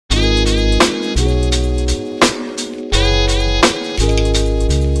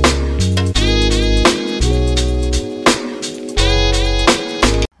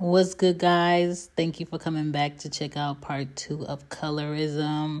What's good, guys? Thank you for coming back to check out part 2 of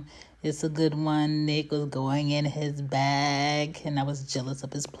Colorism. It's a good one. Nick was going in his bag, and I was jealous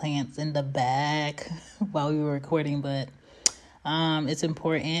of his plants in the bag while we were recording, but it's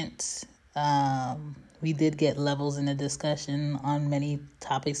important. We did get levels in the discussion on many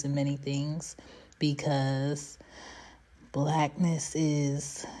topics and many things because Blackness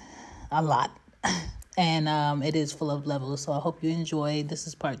is a lot. And it is full of levels. So I hope you enjoy. This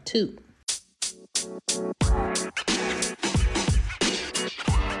is part 2.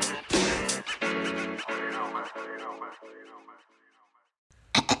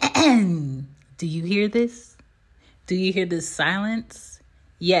 Do you hear this? Do you hear this silence?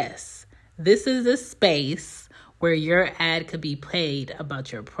 Yes, this is a space where your ad could be played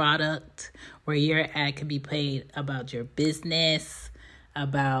about your product, where your ad could be played about your business,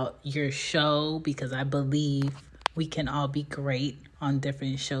 about your show, because I believe we can all be great on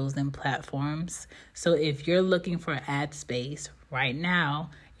different shows and platforms. So if you're looking for ad space right now,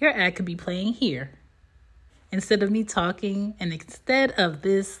 your ad could be playing here instead of me talking and instead of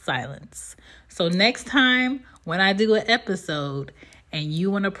this silence. So next time when I do an episode and you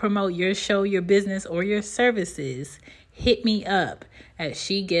want to promote your show, your business, or your services, hit me up at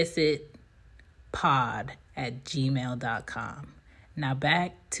shegettsitpod@gmail.com. Now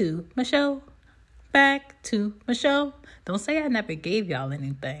back to my show. Don't say I never gave y'all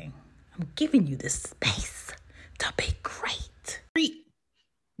anything. I'm giving you this space to be great.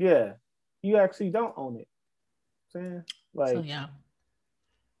 Yeah, you actually don't own it. Saying like, so yeah.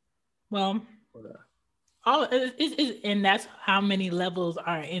 Well, all and that's how many levels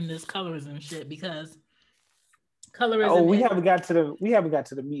are in this colorism shit, because colorism. Oh, we haven't got to the meat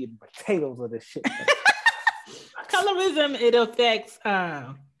and potatoes of this shit. Colorism, it affects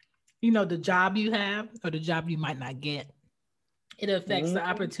the job you have or the job you might not get. It affects the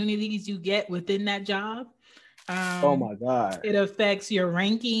opportunities you get within that job. Oh my God. It affects your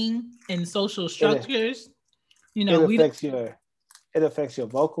ranking in social structures. It affects your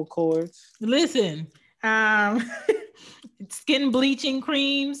vocal cords. Listen, skin bleaching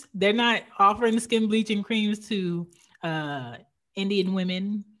creams, they're not offering skin bleaching creams to Indian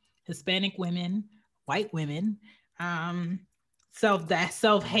women, Hispanic women, white women.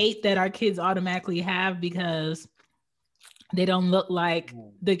 Self-hate that our kids automatically have because they don't look like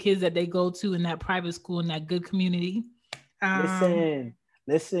the kids that they go to in that private school in that good community.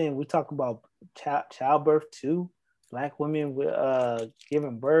 Listen, we talk about childbirth too. Black women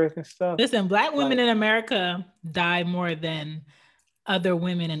giving birth and stuff. Listen, Black women in America die more than other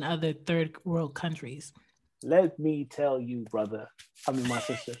women in other third world countries. Let me tell you, brother. I mean, my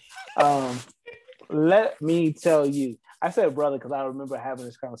sister. Let me tell you. I said brother because I remember having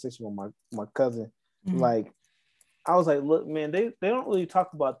this conversation with my cousin. Mm-hmm. Like, I was like, look, man, they don't really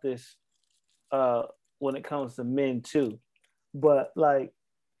talk about this when it comes to men too. But like,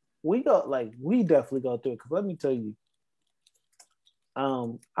 we definitely go through it. Because let me tell you,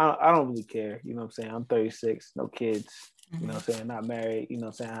 I don't really care. You know what I'm saying? I'm 36, no kids. Mm-hmm. You know what I'm saying? Not married. You know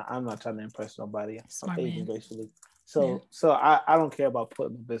what I'm saying? I'm not trying to impress nobody. I'm aging gracefully. So I don't care about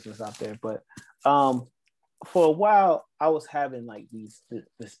putting the business out there. But for a while, I was having like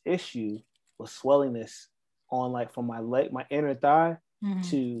this issue with swellingness on like from my leg, my inner thigh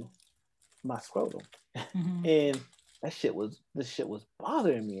to my scrotum. Mm-hmm. And this shit was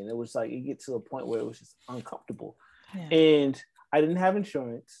bothering me. And it was like, it get to a point where it was just uncomfortable. Yeah. And I didn't have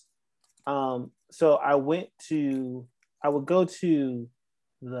insurance. So I would go to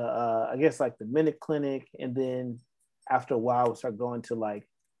the, I guess like the Minute Clinic. And then after a while I would start going to like,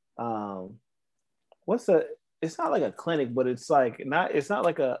 it's not like a clinic, but it's not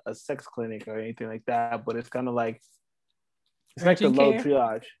like a sex clinic or anything like that, but it's kind of like, it's urgent like the low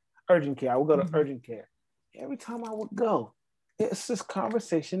triage, urgent care. I would go to urgent care. Every time I would go, it's this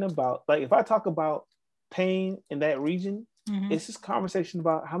conversation about, like, if I talk about pain in that region, it's this conversation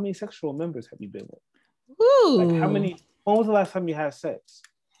about how many sexual members have you been with? Ooh. Like when was the last time you had sex?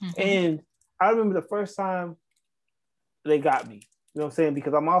 Mm-hmm. And I remember the first time they got me, you know what I'm saying?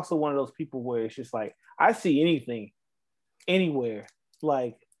 Because I'm also one of those people where it's just like, I see anything, anywhere.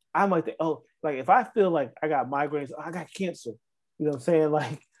 Like, I might think, oh, like if I feel like I got migraines, I got cancer, you know what I'm saying?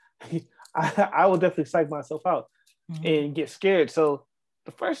 Like, I will definitely psych myself out and get scared. So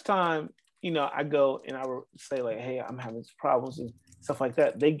the first time, I go and I will say like, hey, I'm having problems and stuff like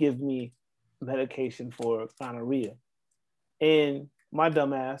that. They give me medication for gonorrhea. And my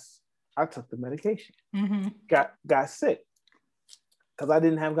dumb ass, I took the medication, got sick because I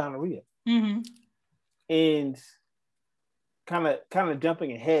didn't have gonorrhea. Mm-hmm. And kind of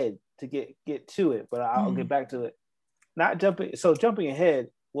jumping ahead to get to it, but I'll get back to it. Jumping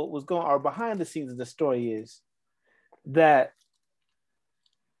ahead, what was going or behind the scenes of the story is that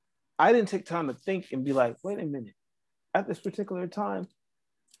I didn't take time to think and be like, wait a minute, at this particular time,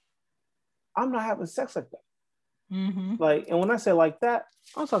 I'm not having sex like that. Mm-hmm. Like, and when I say like that,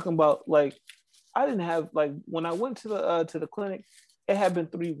 I'm talking about like I didn't have like when I went to the clinic, it had been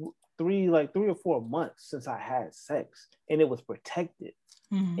three or 4 months since I had sex, and it was protected.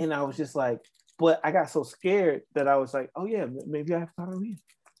 Mm-hmm. And I was just like, but I got so scared that I was like, oh yeah, maybe I have gonorrhea,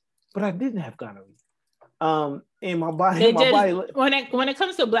 but I didn't have gonorrhea. In my body, when it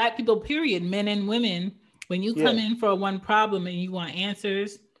comes to Black people, period, men and women, when you come in for one problem and you want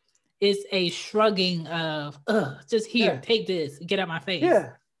answers, it's a shrugging of, just here, take this, get out my face.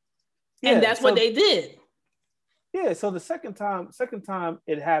 Yeah. And that's what they did. Yeah. So the second time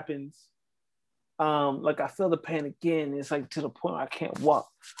it happens, like I feel the pain again. It's like to the point where I can't walk.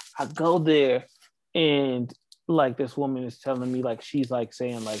 I go there and like this woman is telling me, like, she's like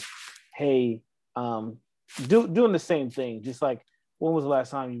saying like, hey, doing the same thing. Just like, when was the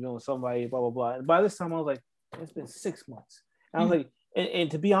last time you've been with somebody, blah, blah, blah. And by this time I was like, it's been 6 months. And I was like,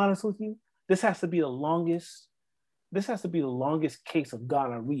 and to be honest with you, this has to be the longest case of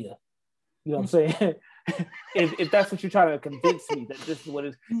gonorrhea. You know what I'm saying? if that's what you're trying to convince me that this is what it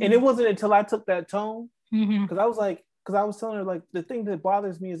is. And it wasn't until I took that tone, because I was telling her, like, the thing that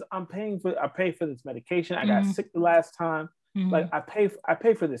bothers me is I pay for this medication. I got sick the last time. Like I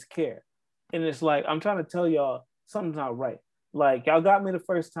pay for this care. And it's like, I'm trying to tell y'all something's not right. Like, y'all got me the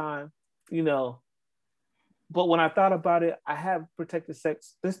first time, you know, but when I thought about it, I have protected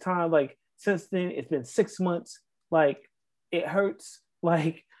sex this time. Like, since then, it's been 6 months. Like, it hurts.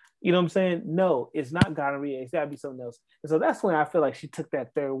 Like, you know what I'm saying? No, it's not gonorrhea. It's got to be something else. And so that's when I feel like she took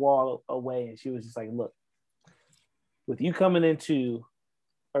that third wall away, and she was just like, look, with you coming into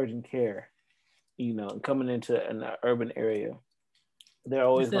urgent care, you know, coming into an urban area, they're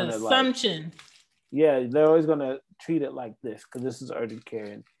always going to assumption. They're always going to treat it like this because this is urgent care.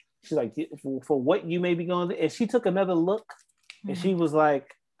 And she's like, for what you may be going through. And she took another look, and she was like,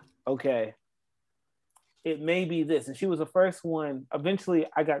 okay, it may be this. And she was the first one. Eventually,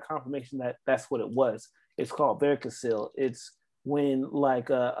 I got confirmation that that's what it was. It's called varicocele. It's when like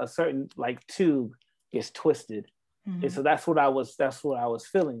a certain like tube gets twisted. And so that's what I was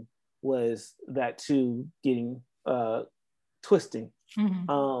feeling, was that tube getting twisting.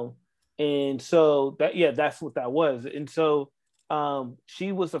 And so that's what that was. And so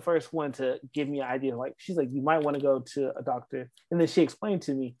she was the first one to give me an idea. Like, she's like, you might want to go to a doctor. And then she explained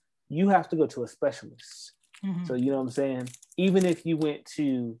to me, you have to go to a specialist. So, you know what I'm saying? Even if you went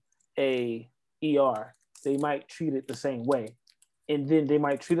to a ER, they might treat it the same way. And then they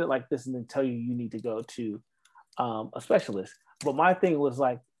might treat it like this and then tell you need to go to a specialist. But my thing was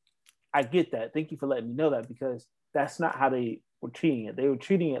like, I get that. Thank you for letting me know that, because that's not how they were treating it. They were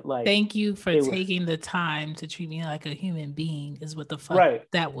treating it like, thank you for taking the time to treat me like a human being, is what the fuck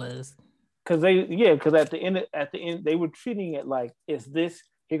that was. Because at the end they were treating it like, is this,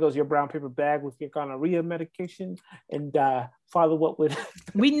 here goes your brown paper bag with your gonorrhea medication, and follow up with.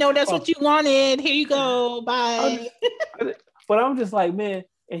 We know that's what you wanted. Here you go. Bye. But I'm just like, man,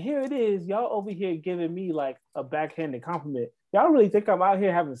 and here it is. Y'all over here giving me like a backhanded compliment. Y'all really think I'm out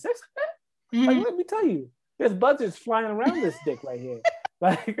here having sex like that? Like, let me tell you, there's buzzards flying around this dick right here.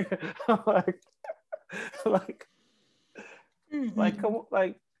 Come on, like,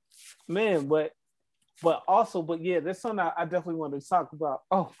 man, but yeah, there's something I definitely want to talk about.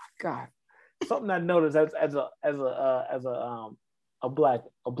 Oh my God, something I noticed as a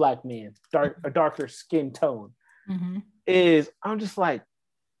black man, a darker skin tone, is I'm just like,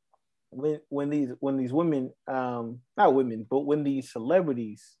 when these women, not women, but when these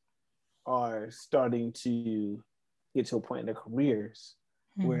celebrities are starting to get to a point in their careers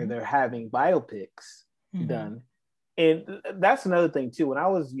where they're having biopics done, and that's another thing too. When I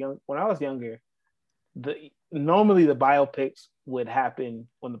was younger, normally the biopics would happen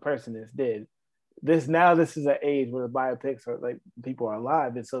when the person is dead. This is an age where the biopics are like, people are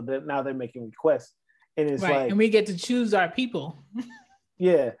alive, and so now they're making requests, and it's like, and we get to choose our people.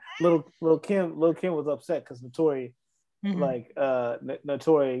 Yeah, little Kim was upset because Notori,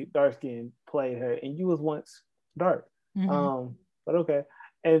 Notori dark skin played her, and you was once dark. But okay.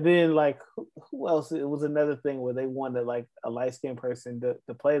 And then like, who else? It was another thing where they wanted like a light skinned person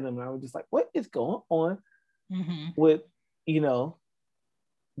to play them, and I was just like, what is going on with, you know,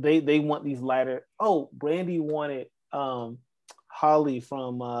 they want these lighter. Oh, Brandy wanted Holly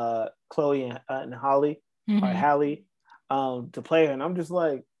from Chloe and Holly or Hallie to play her, and I'm just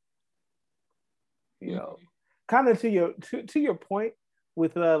like, you know, kind of to your point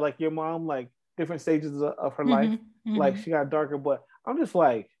with like your mom, like different stages of her life, like she got darker, but I'm just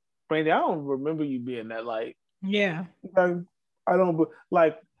like, Brandy, I don't remember you being that light. Yeah. I don't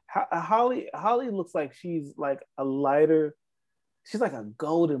like Holly. Holly looks like she's like a lighter. She's like a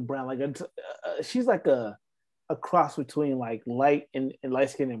golden brown. She's like a cross between like light and light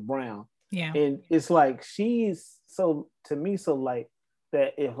skin and brown. Yeah. And it's like she's so to me so light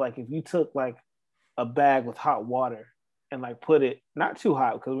that if you took like a bag with hot water and like put it not too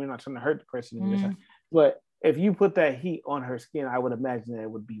hot because we're not trying to hurt the person, but if you put that heat on her skin, I would imagine that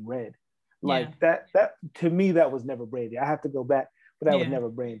it would be red. Like that to me that was never Brandy. I have to go back, but that was never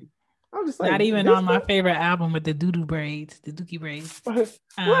Brandy. I'm just like not even on my favorite album with the doo-doo braids, the dookie braids.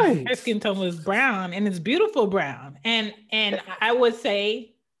 Right. Her skin tone was brown and it's beautiful brown. And I would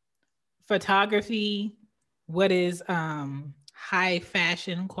say photography, what is high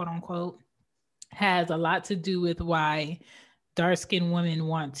fashion, quote unquote, has a lot to do with why dark-skinned women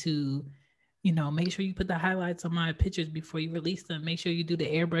want to, make sure you put the highlights on my pictures before you release them. Make sure you do the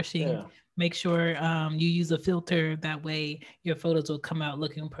airbrushing. Yeah. Make sure you use a filter. That way your photos will come out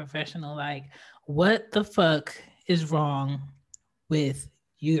looking professional. Like, what the fuck is wrong with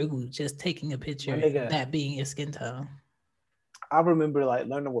you just taking a picture and that being your skin tone? I remember like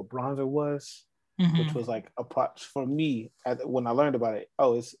learning what bronzer was, which was like a pot for me when I learned about it.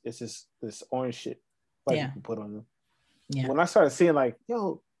 Oh, it's just this orange shit like you can put on them. Yeah. When I started seeing like,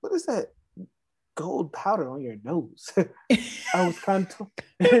 yo, what is that gold powder on your nose? I was kind of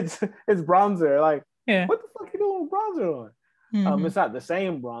it's bronzer. Like, what the fuck you doing with bronzer on? It's not the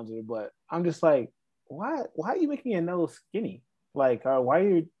same bronzer, but I'm just like, why are you making your nose skinny? Like, why are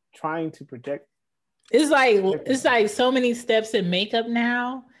you trying to project? It's like so many steps in makeup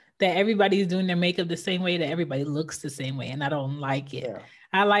now that everybody's doing their makeup the same way, that everybody looks the same way, and I don't like it. Yeah.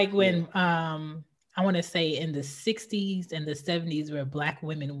 I like when I want to say in the 60s and the 70s where Black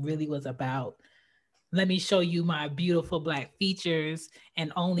women really was about, let me show you my beautiful Black features,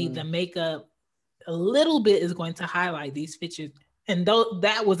 and only the makeup a little bit is going to highlight these features. And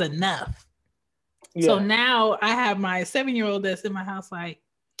that was enough. Yeah. So now I have my 7-year-old that's in my house like,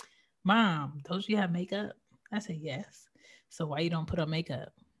 Mom, don't you have makeup? I said, yes. So why you don't put on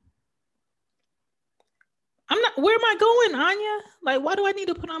makeup? Where am I going, Anya? Like, why do I need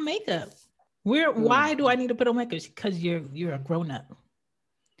to put on makeup? Why do I need to put on makeup? Because you're a grown-up.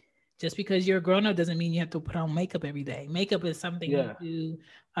 Just because you're a grown-up doesn't mean you have to put on makeup every day. Makeup is something you do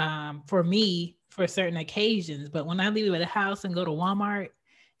for me for certain occasions. But when I leave the house and go to Walmart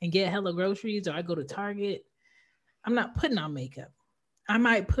and get hella groceries, or I go to Target, I'm not putting on makeup. I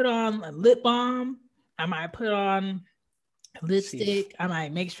might put on a lip balm. I might put on lipstick. I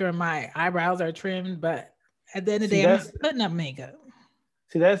might make sure my eyebrows are trimmed. But at the end of the day, I'm not putting up makeup.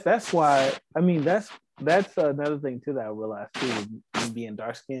 See, that's why. I mean, that's another thing too that I realized too, with being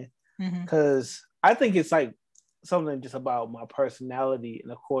dark skinned. Because I think it's like something just about my personality,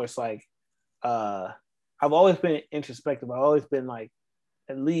 and of course, like I've always been introspective. I've always been like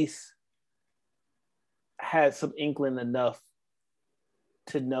at least had some inkling enough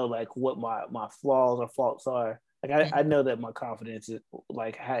to know like what my flaws or faults are. Like I know that my confidence is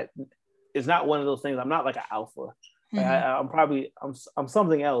like it's not one of those things. I'm not like an alpha. Like I'm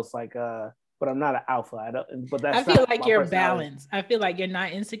something else. Like but I'm not an alpha. I feel like you're balanced. I feel like you're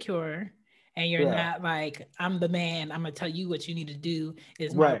not insecure, and you're not like, I'm the man, I'm gonna tell you what you need to do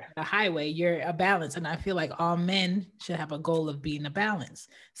is the highway. You're a balance, and I feel like all men should have a goal of being a balance.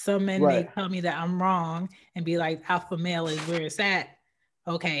 Some men may tell me that I'm wrong and be like, alpha male is where it's at.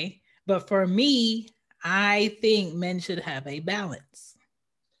 Okay, but for me, I think men should have a balance.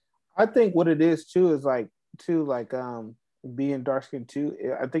 I think what it is too is like being dark skinned too.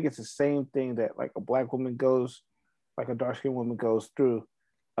 I think it's the same thing that like a Black woman goes, like a dark skinned woman goes through,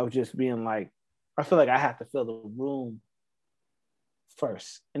 of just being like, I feel like I have to fill the room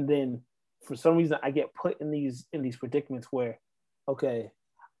first, and then for some reason I get put in these predicaments where, okay,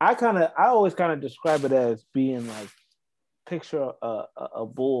 I always kind of describe it as being like, picture a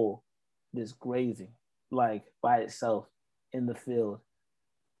bull that's grazing like by itself in the field.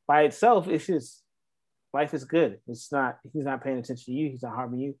 By itself, it's just life is good. It's not, he's not paying attention to you, he's not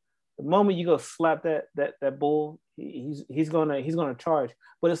harming you. The moment you go slap that bull, he's gonna charge.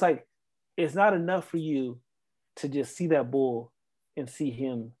 But it's like, it's not enough for you to just see that bull and see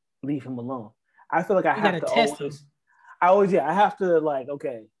him, leave him alone. I feel like I have to always I have to like,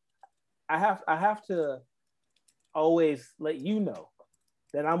 okay, I have to always let you know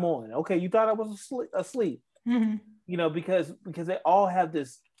that I'm on. Okay, you thought I was asleep. You know, because they all have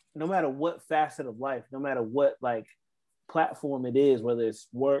this, no matter what facet of life, no matter what like platform it is, whether it's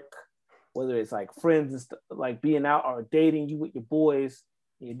work, whether it's like friends and like being out or dating, you with your boys,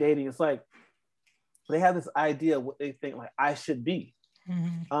 you're dating, it's like they have this idea of what they think like I should be.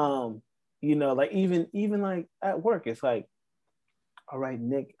 You know, like even like at work, it's like, all right,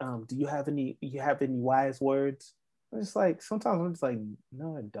 Nick, do you have any wise words? It's like sometimes I'm just like,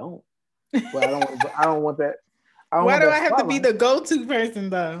 no, I don't. But I don't want that. Why do I have to be the go-to person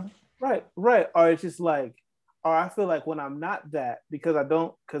though? Right. Or it's just like, or I feel like when I'm not that, because I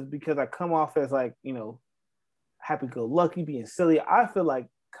come off as like, you know, happy-go-lucky, being silly. I feel like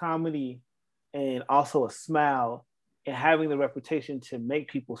comedy and also a smile and having the reputation to make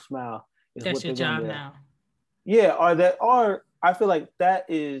people smile is that's your job now. Yeah, or I feel like that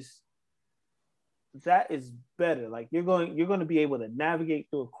is better. Like you're going to be able to navigate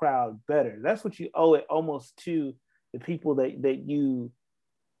through a crowd better. That's what you owe it almost to the people that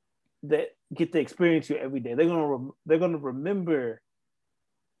get to experience you every day. They're gonna remember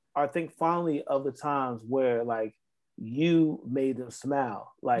or think fondly of the times where like you made them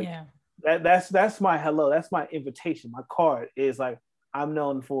smile. Like that's my hello. That's my invitation. My card is like, I'm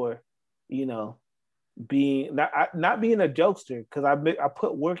known for, you know, being not being a jokester, because I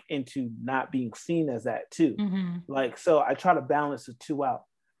put work into not being seen as that too. Like, so I try to balance the two out.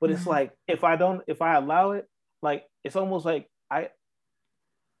 But it's like if I allow it, like it's almost like I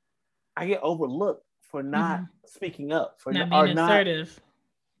get overlooked for not speaking up, for not being assertive.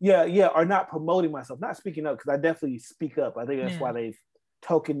 Or not promoting myself, not speaking up, because I definitely speak up. I think that's why they've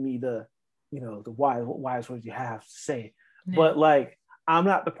tokened me the, you know, the wise words you have to say. But like, I'm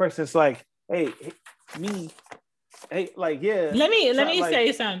not the person that's like, hey, like, yeah. Let me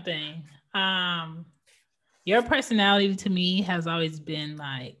say something. Your personality to me has always been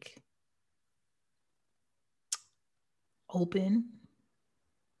like open.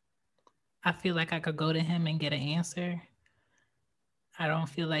 I feel like I could go to him and get an answer. I don't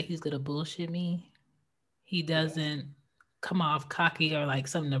feel like he's gonna bullshit me. He doesn't come off cocky or like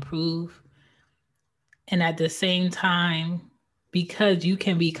something to prove. And at the same time, because you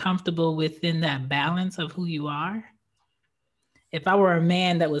can be comfortable within that balance of who you are. If I were a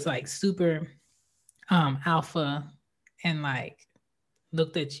man that was like super alpha and like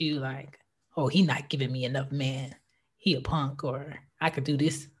looked at you like, oh, he not giving me enough man, he a punk, or I could do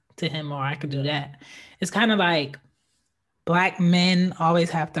this to him, or I could do that. It's kind of like Black men always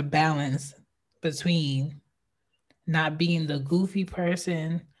have to balance between not being the goofy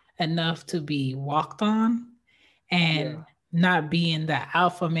person enough to be walked on and not being the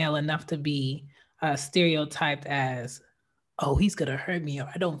alpha male enough to be stereotyped as, oh, he's gonna hurt me, or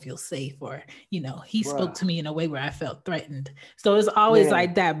I don't feel safe, or, you know, he spoke to me in a way where I felt threatened. So it's always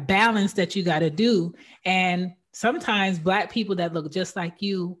like that balance that you got to do. And sometimes Black people that look just like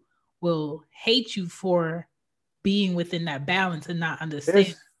you will hate you for being within that balance and not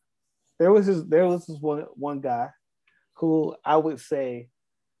understand. There was this one guy who I would say,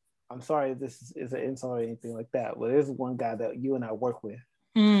 I'm sorry if this is an insult or anything like that, but there's one guy that you and I work with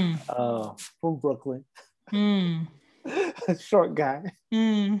from Brooklyn. A short guy.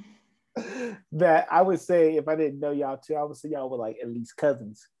 That I would say, if I didn't know y'all too, I would say y'all were like at least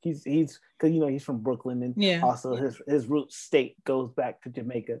cousins. He's because, you know, he's from Brooklyn, and also his root state goes back to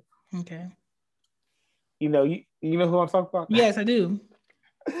Jamaica. Okay. You know who I'm talking about? Yes, I do.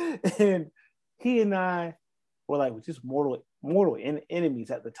 And he and I were like just mortal enemies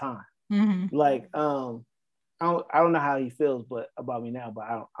at the time. Like, I don't know how he feels about me now, but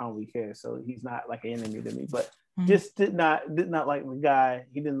I don't really care. So he's not like an enemy to me, but just did not like the guy.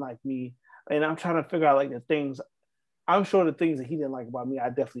 He didn't like me, and I'm trying to figure out like the things. I'm sure the things that he didn't like about me, I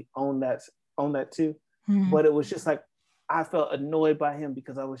definitely own that too. But it was just like I felt annoyed by him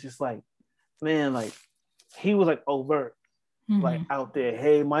because I was just like, man, like he was like overt, like out there.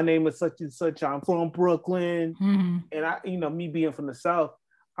 Hey, my name is such and such. I'm from Brooklyn, and I, you know, me being from the South,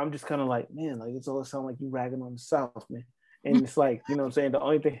 I'm just kind of like, man, like it's always sound like you ragging on the South, man. And it's like, you know what I'm saying? The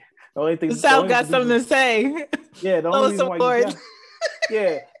only thing the South got something to say. Yeah, the only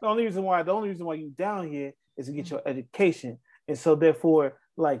reason why you down here is to get your education. And so therefore,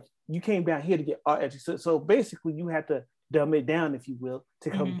 like, you came down here to get our education. So basically you had to dumb it down, if you will,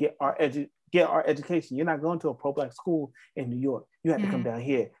 to come get our education. You're not going to a pro-Black school in New York. You had to come down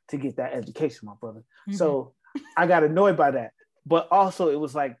here to get that education, my brother. So I got annoyed by that. But also it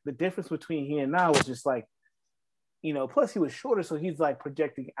was like the difference between he and I was just like, you know, plus he was shorter, so he's like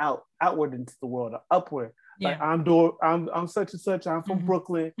projecting outward into the world, or upward. Like, I'm such and such, I'm from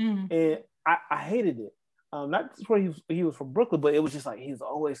Brooklyn. And I hated it. Not just where he was from Brooklyn, but it was just like he's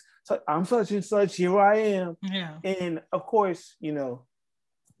always, I'm such and such, here I am. Yeah. And of course, you know,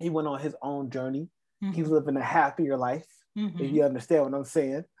 he went on his own journey. He's living a happier life. If you understand what I'm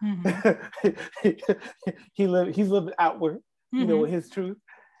saying. He's living outward, you know, with his truth.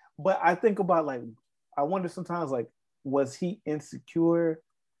 But I think about like I wonder sometimes like, was he insecure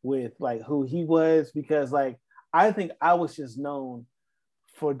with like who he was? Because like I think I was just known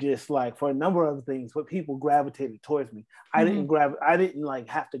for just like for a number of things, but people gravitated towards me. I didn't like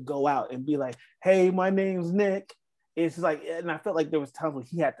have to go out and be like, hey, my name's Nick. It's like, and I felt like there was times when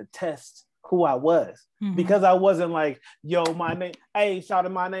he had to test who I was because I wasn't like, yo, my name, hey, shout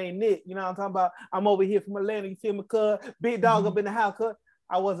out my name, Nick. You know what I'm talking about? I'm over here from Atlanta. You feel me, cuz? Big dog up in the house, cuz.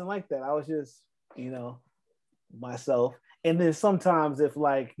 I wasn't like that. I was just, myself. And then sometimes if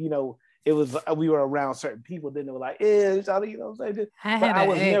like, it was we were around certain people, then they were like, yeah, shout out, you know what I'm saying? I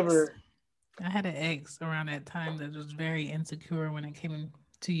was never. I had an ex around that time that was very insecure when it came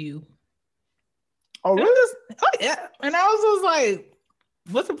to you. Oh really? Yeah. And I was just like,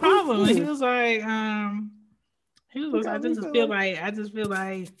 what's the problem? And he was like, I just feel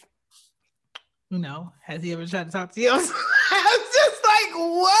like, has he ever tried to talk to you? I was just like,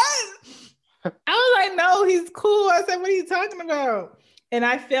 what? I was like, no, he's cool. I said, what are you talking about? And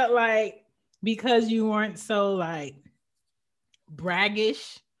I felt like because you weren't so like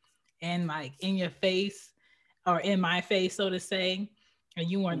braggish and like in your face or in my face, so to say, and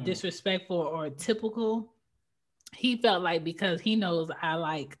you weren't disrespectful or typical, he felt like because he knows I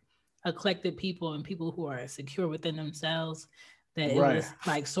like eclectic people and people who are secure within themselves, that it was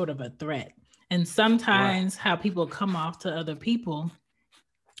like sort of a threat. And sometimes how people come off to other people,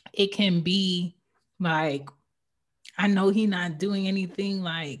 it can be like, I know he's not doing anything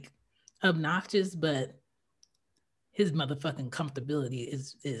like obnoxious, but his motherfucking comfortability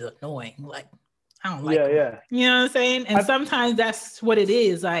is annoying. Like, I don't like him. Yeah. You know what I'm saying? And sometimes that's what it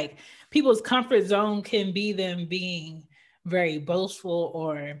is. Like, people's comfort zone can be them being very boastful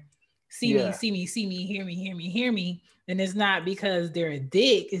or see me, hear me. And it's not because they're a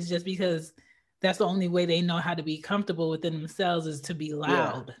dick. It's just because that's the only way they know how to be comfortable within themselves is to be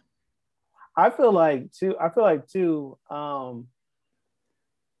loud. Yeah. I feel like too, a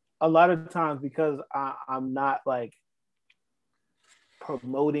lot of times because I'm not like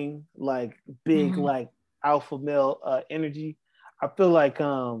promoting like big like alpha male energy, I feel like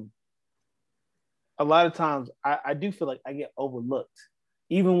a lot of times I do feel like I get overlooked.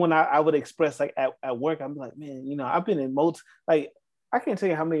 Even when I would express like at work, I'm like, man, I've been in like I can't tell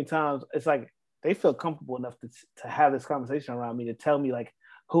you how many times it's like they feel comfortable enough to have this conversation around me, to tell me like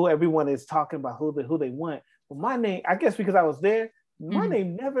who everyone is talking about, who they want. But my name, I guess because I was there, my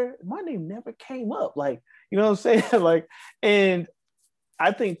name never came up. Like, you know what I'm saying? Like, and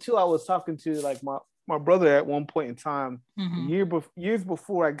I think too, I was talking to like my brother at one point in time, years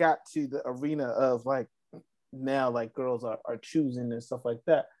before I got to the arena of like now like girls are choosing and stuff like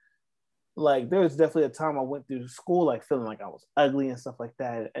that. Like there was definitely a time I went through school like feeling like I was ugly and stuff like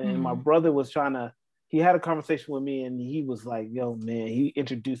that. And my brother was he had a conversation with me and he was like, yo, man, he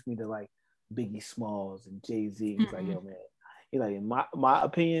introduced me to like Biggie Smalls and Jay-Z. He's like, yo, man, he's like, in my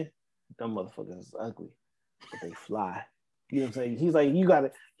opinion, them motherfuckers is ugly, but they fly. You know what I'm saying? He's like,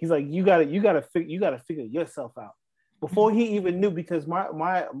 you gotta figure yourself out. Before he even knew, because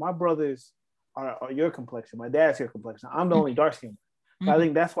my brothers are your complexion. My dad's your complexion. I'm the only dark skin. I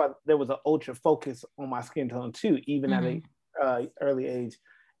think that's why there was an ultra focus on my skin tone too, even at an early age.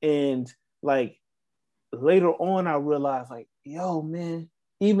 And like later on, I realized like, yo, man,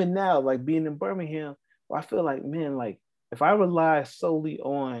 even now, like being in Birmingham, I feel like, man, like if I rely solely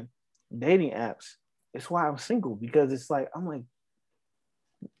on dating apps, it's why I'm single, because it's like, I'm like,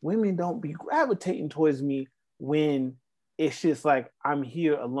 women don't be gravitating towards me when it's just like I'm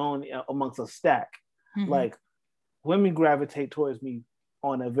here alone amongst a stack. Like women gravitate towards me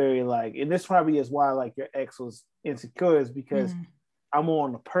on a very like, and this probably is why like your ex was insecure, is because I'm more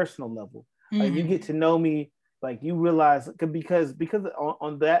on a personal level. Like you get to know me, like you realize because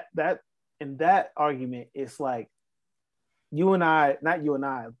on that in that argument, it's like you and I, not you and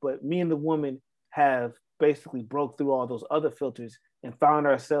I, but me and the woman have basically broke through all those other filters and found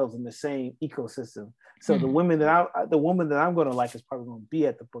ourselves in the same ecosystem. So the woman that I'm going to like is probably going to be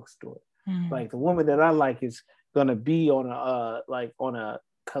at the bookstore. Like the woman that I like is going to be on a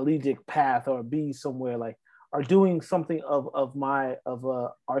collegiate path, or be somewhere like, or doing something of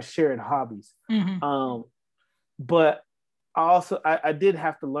our shared hobbies. But I did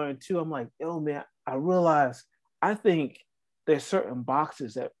have to learn too. I'm like, yo, man, I realized I think there's certain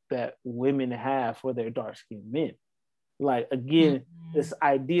boxes that women have for their dark-skinned men. Like again, this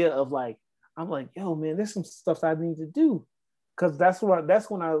idea of like, I'm like, yo, man, there's some stuff I need to do. Cause that's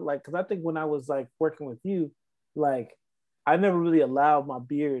when I like, cause I think when I was like working with you, like I never really allowed my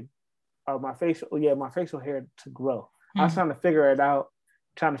beard or my facial hair to grow. I was trying to figure it out,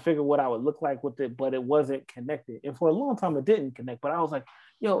 trying to figure what I would look like with it, but it wasn't connected. And for a long time it didn't connect. But I was like,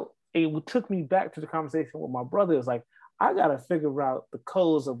 yo, it took me back to the conversation with my brother. It was like, I gotta figure out the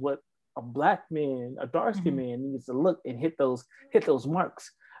codes of what a black man, a dark skinned man needs to look and hit those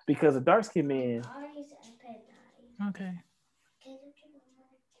marks. Because a dark skinned man. Okay.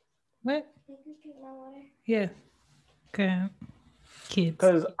 What? Yeah. Okay. Kids.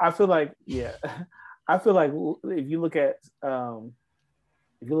 Because I feel like, I feel like if you look at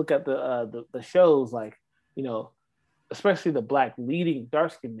the shows, like, you know, especially the black leading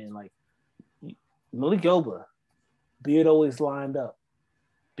dark skinned men, like Malik Yoba, beard always lined up,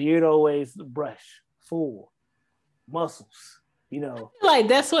 beard always brush, full, muscles, you know. Like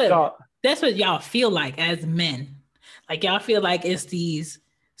that's what y'all feel like as men. Like y'all feel like it's these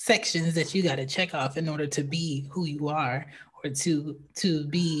sections that you got to check off in order to be who you are, or to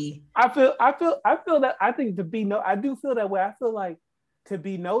be. I feel that. I think I do feel that way. I feel like to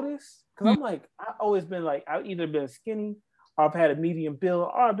be noticed, because I'm like, I've always been like, I've either been skinny or I've had a medium build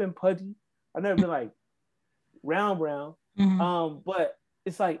or I've been pudgy. I've never been like round. But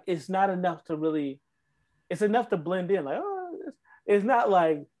it's like, it's not enough to really, it's enough to blend in. Like, oh, it's not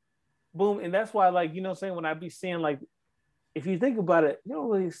like boom. And that's why, like, you know what I'm saying, when I be seeing, like, if you think about it, you don't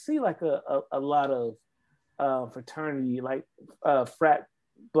really see like a lot of fraternity, like frat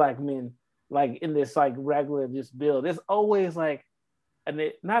black men, like in this like regular just build. There's always like, I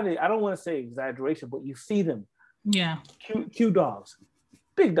don't want to say exaggeration, but you see them. Yeah. Cute dogs,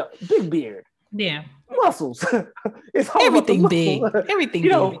 big beard. Yeah. Muscles. It's all everything big. Everything, you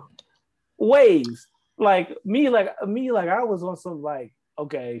know, waves. Like me, I was on some like,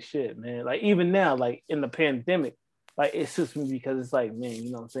 okay, shit, man. Like even now, like in the pandemic, like it suits me because it's like, man,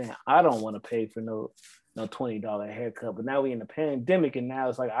 you know what I'm saying? I don't want to pay for no $20 haircut. But now we in the pandemic, and now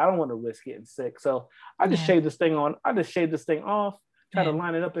it's like I don't want to risk getting sick. So I just shave this thing on. I just shave this thing off. Try to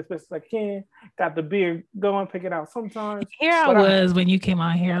line it up as best as I can. Got the beard going, pick it out sometimes. Here I was when you came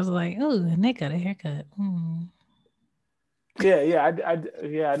on here. I was like, oh, Nick got a haircut. Yeah,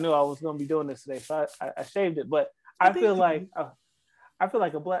 I knew I was gonna be doing this today, so I shaved it. But I feel like a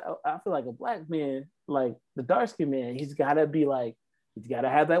black man, like the dark skinned man, he's gotta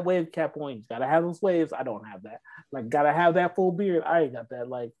have that wave cap on. He's gotta have those waves. I don't have that. Like, gotta have that full beard. I ain't got that.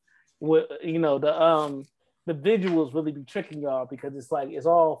 Like, you know, the visuals really be tricking y'all because it's like it's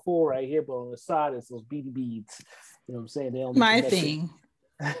all full right here, but on the side it's those beady beads. You know what I'm saying? They don't. My thing.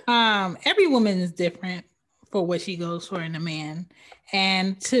 Every woman is different for what she goes for in a man,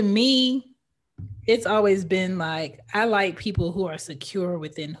 and to me, it's always been like, I like people who are secure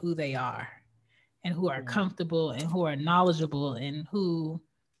within who they are and who are comfortable and who are knowledgeable, and who,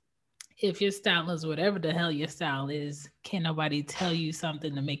 if your style is whatever the hell your style is, can't nobody tell you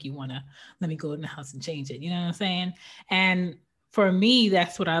something to make you want to, let me go in the house and change it. You know what I'm saying? And for me,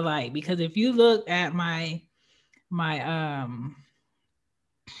 that's what I like, because if you look at my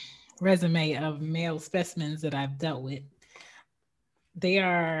resume of male specimens that I've dealt with, they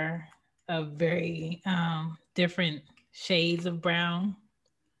are of very different shades of brown,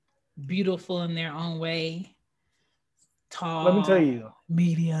 beautiful in their own way, tall. Let me tell you,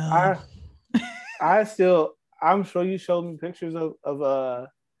 medium. I'm sure you showed me pictures of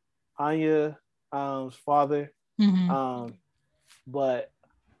Anya's father, but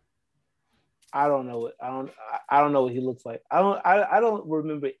I don't know what I don't know what he looks like. I don't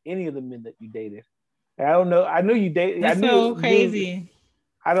remember any of the men that you dated. I don't know. I knew you dated. That's so crazy.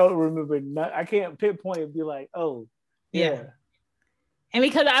 I don't remember. I can't pinpoint and be like, oh, yeah. And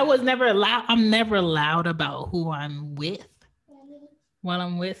because I'm never loud about who I'm with while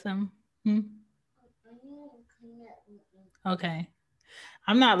I'm with them. Okay.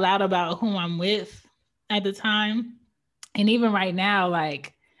 I'm not loud about who I'm with at the time. And even right now,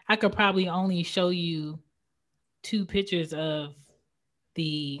 like, I could probably only show you 2 pictures of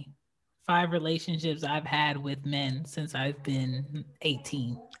the 5 relationships I've had with men since I've been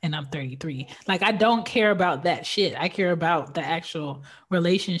 18 and I'm 33. Like, I don't care about that shit. I care about the actual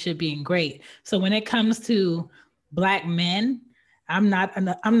relationship being great. So when it comes to black men, I'm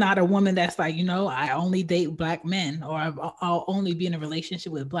not a woman that's like, you know, I only date black men, or I'll only be in a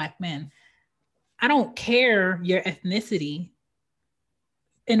relationship with black men. I don't care your ethnicity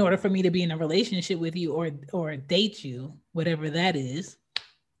in order for me to be in a relationship with you or date you, whatever that is.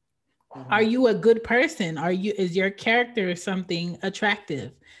 Are you a good person? Is your character something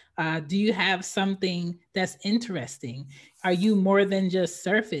attractive? Do you have something that's interesting? Are you more than just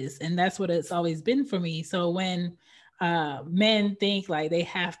surface? And that's what it's always been for me. So when men think like they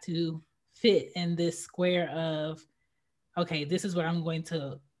have to fit in this square of, okay, this is what I'm going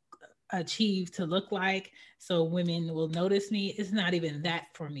to achieve to look like so women will notice me, it's not even that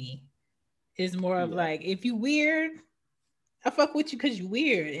for me. It's more of like, if you weird, I fuck with you because you're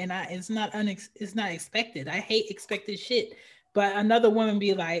weird, and it's not expected. I hate expected shit. But another woman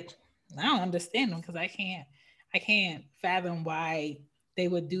be like, I don't understand them because I can't fathom why they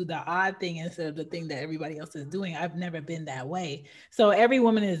would do the odd thing instead of the thing that everybody else is doing. I've never been that way. So every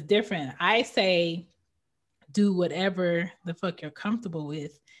woman is different. I say do whatever the fuck you're comfortable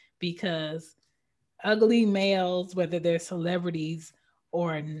with because ugly males, whether they're celebrities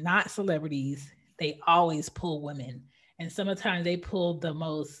or not celebrities, they always pull women. And sometimes they pull the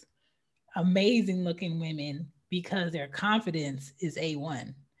most amazing looking women because their confidence is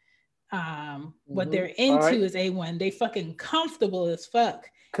A1. What they're All right. into is A1. They fucking comfortable as fuck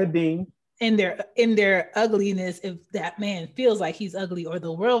Kadeem. in their ugliness if that man feels like he's ugly or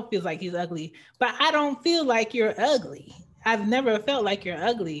the world feels like he's ugly. But I don't feel like you're ugly. I've never felt like you're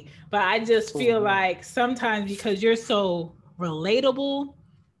ugly, but I just feel like sometimes because you're so relatable,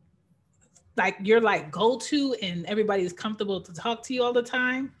 like you're like go to and everybody's comfortable to talk to you all the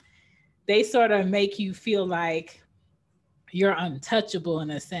time, they sort of make you feel like you're untouchable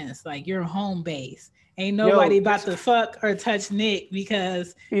in a sense, like you're home base. Ain't Yo, nobody about to fuck or touch Nick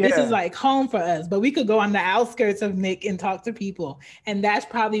because this is yeah, like home for us. But we could go on the outskirts of Nick and talk to people. And that's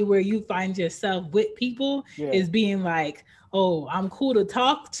probably where you find yourself with people yeah. is being like, oh, I'm cool to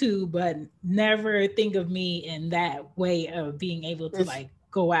talk to, but never think of me in that way of being able to It's like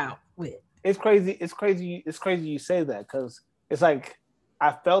go out with. it's crazy. It's crazy. It's crazy you say that because it's like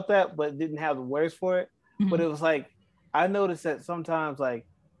I felt that, but didn't have the words for it. But Mhm. it was like I noticed that sometimes, like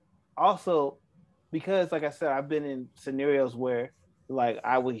also because, like I said, I've been in scenarios where like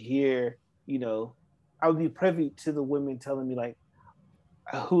I would hear, you know, I would be privy to the women telling me like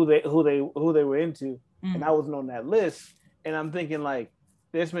who they were into, and I Mhm. wasn't on that list. And I'm thinking like,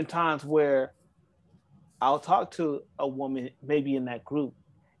 there's been times where I'll talk to a woman maybe in that group,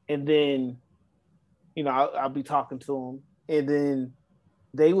 and then I'll be talking to them, and then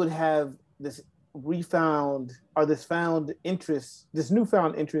they would have this refound or this found interest, this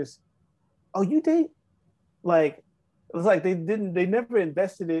newfound interest. Oh, you date? Like it was like they never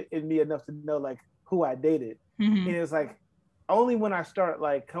invested it in me enough to know like who I dated, and Mhm. it was like only when I start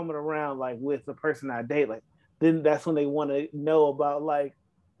like coming around like with the person I date, like then that's when they want to know about like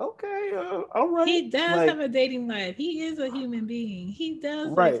okay, all right, He does have like a dating life. He is a human being. He does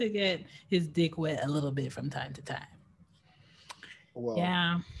like right. to get his dick wet a little bit from time to time. Well,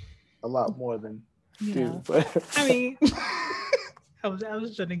 Yeah, a lot more than you do, know. I but mean, I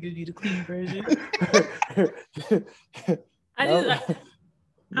was trying to give you the clean version. I just not,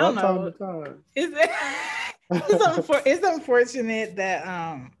 I don't not time know. to time. It's it's unfortunate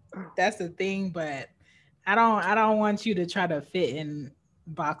that that's the thing, but I don't want you to try to fit in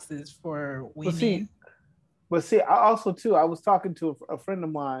boxes for but see, women. but see, I also too. I was talking to a friend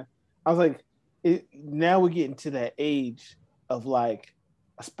of mine. I was like, now we're getting to that age of like,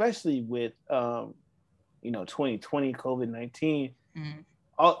 especially with 2020 COVID-19. Mm,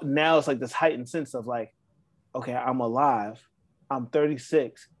 Now it's like this heightened sense of like, okay, I'm alive. I'm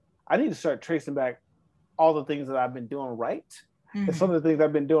 36. I need to start tracing back all the things that I've been doing right and some mm, of the things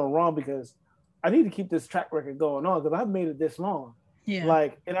I've been doing wrong because I need to keep this track record going on because I've made it this long. yeah.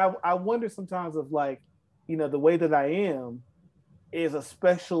 Like, and I wonder sometimes of like, the way that I am is a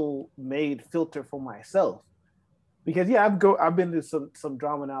special made filter for myself. Because yeah, I've been to some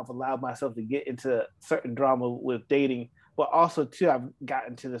drama now. I've allowed myself to get into certain drama with dating, but also too I've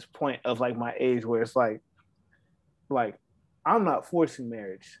gotten to this point of like my age where it's like I'm not forcing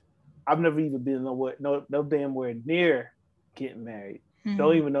marriage. I've never even been nowhere, no damn where near getting married.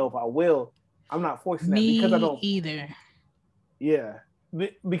 Don't Mm. even know if I will. I'm not forcing that because I Me don't. either. Yeah,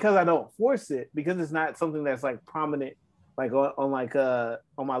 because I don't force it because it's not something that's like prominent, like on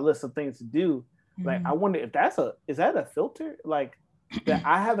my list of things to do. Like I Mm. wonder if is that a filter like that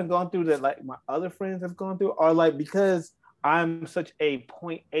I haven't gone through that like my other friends have gone through, or like because I'm such a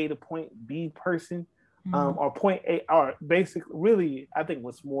point A to point B person, Mm. or point A or basically really I think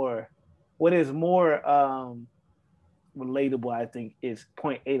what is more relatable I think is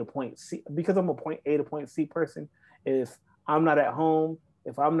point A to point C because I'm a point A to point C person. If I'm not at home,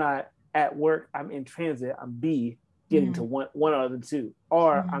 if I'm not at work, I'm in transit. I'm B getting to Mm. one out of the two,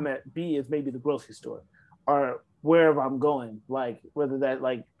 or Mm. I'm at B is maybe the grocery store, or wherever I'm going. Like whether that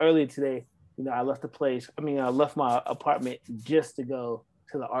like earlier today, I left the place. I mean, I left my apartment just to go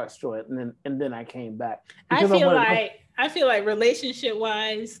to the art store, and then I came back because I'm one of those. I feel like relationship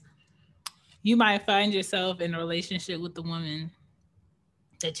wise, you might find yourself in a relationship with the woman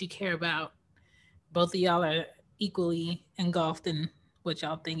that you care about. Both of y'all are equally engulfed in what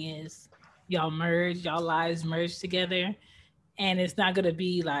y'all thing is. Y'all merge, y'all lives merge together. And it's not gonna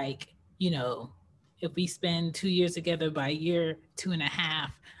be like, you know, if we spend 2 years together, by year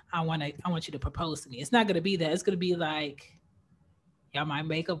 2.5, I want you to propose to me. It's not gonna be that. It's gonna be like y'all might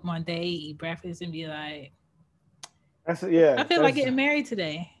wake up one day, eat breakfast, and be like, I feel like getting married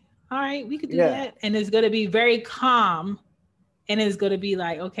today. All right, we could do that. And it's gonna be very calm, and it's gonna be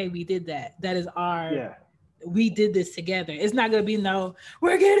like, okay, we did that. That is our we did this together. It's not gonna be no,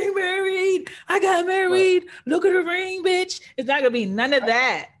 we're getting married. I got married. Right. Look at the ring, bitch. It's not gonna be none of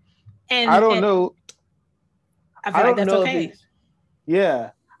that. And I don't know. I feel like that's okay.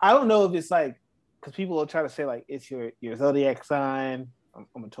 I don't know if it's like, because people will try to say like it's your zodiac sign.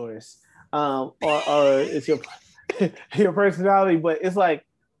 I'm a Taurus, or it's your personality, but it's like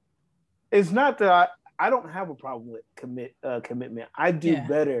it's not that I don't have a problem with commitment. I do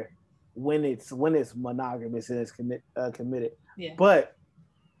better when it's monogamous and it's committed. Yeah. But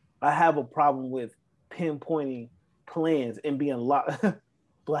I have a problem with pinpointing plans and being locked.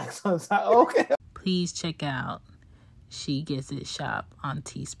 Black Sunshine. Okay. Please check out She Gets It shop on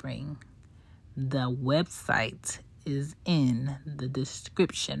Teespring. The website is in the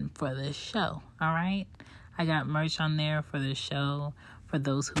description for the show. All right. I got merch on there for the show for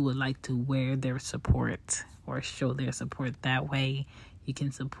those who would like to wear their support or show their support that way. You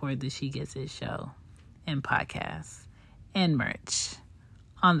can support the She Gets It show and podcast and merch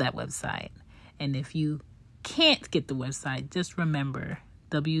on that website. And if you can't get the website, just remember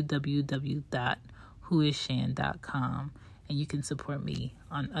www.whoisshan.com, and you can support me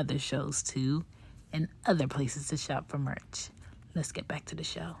on other shows too and other places to shop for merch. Let's get back to the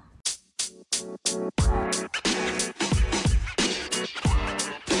show.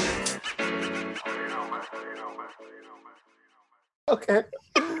 Okay.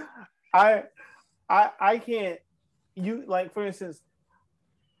 I can't, you like, for instance,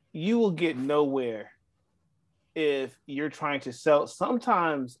 you will get nowhere if you're trying to sell.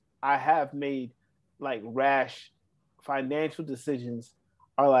 Sometimes I have made like rash financial decisions,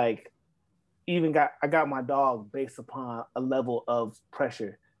 or like I got my dog based upon a level of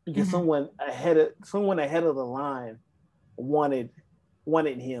pressure because someone ahead of the line wanted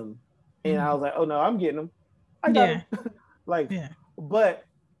him, and I was like, oh no, I'm getting him. I got him. But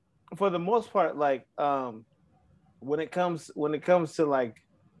for the most part, like when it comes to like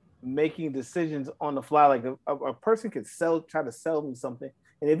making decisions on the fly, like a person could try to sell me something,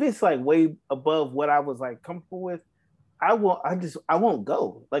 and if it's like way above what I was like comfortable with, I won't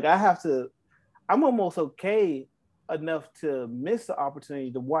go. Like I'm almost okay enough to miss the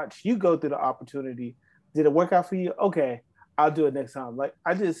opportunity to watch you go through the opportunity. Did it work out for you? Okay, I'll do it next time. Like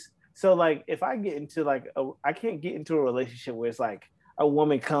so like if I get into like I can't get into a relationship where it's like a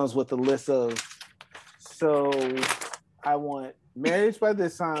woman comes with a list of, so I want marriage by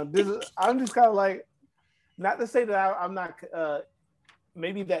this time. I'm just kind of like, not to say that I'm not,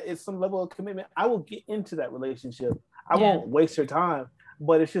 maybe that is some level of commitment. I will get into that relationship. I won't waste your time,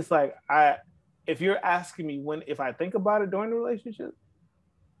 but it's just like, if you're asking me if I think about it during the relationship,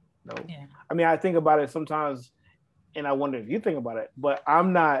 no. Yeah. I mean, I think about it sometimes and I wonder if you think about it, but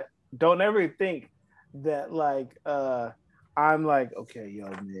don't ever think that like, I'm like, okay, yo,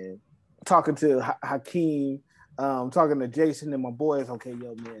 man, talking to Hakeem, talking to Jason and my boys. Okay,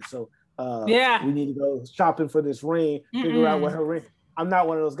 yo, man. So we need to go shopping for this ring, figure out what her ring. I'm not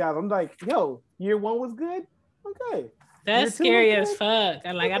one of those guys. I'm like, yo, year one was good. Okay. That's scary as fuck.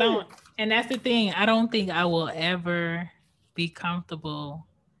 Like, I don't, and that's the thing. I don't think I will ever be comfortable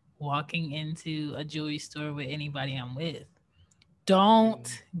walking into a jewelry store with anybody I'm with.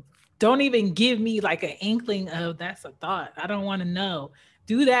 Don't even give me like an inkling of that's a thought. I don't want to know.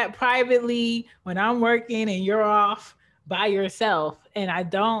 Do that privately when I'm working and you're off by yourself. And I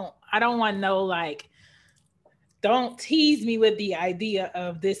don't want to know, like, don't tease me with the idea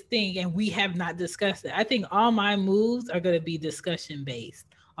of this thing and we have not discussed it. I think all my moves are going to be discussion based.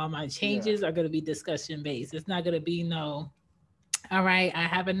 All my changes are going to be discussion based. It's not going to be no, all right, I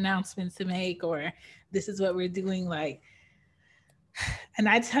have announcements to make, or this is what we're doing. Like, and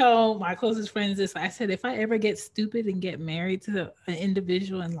I tell my closest friends this, I said, if I ever get stupid and get married to an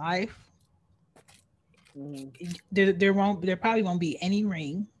individual in life, there probably won't be any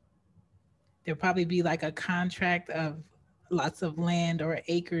ring. There'll probably be like a contract of lots of land or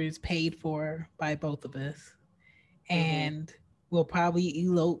acres paid for by both of us. And we'll probably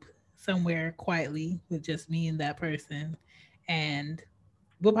elope somewhere quietly with just me and that person. And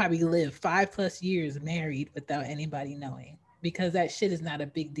we'll probably live 5+ years married without anybody knowing, because that shit is not a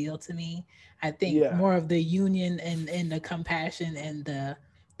big deal to me. I think more of the union and the compassion and the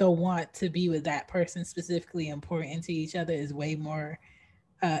want to be with that person specifically important to each other is way more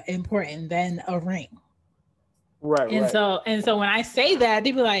important than a ring. Right. And so when I say that,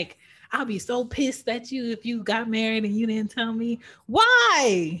 they be like, I'll be so pissed at you if you got married and you didn't tell me.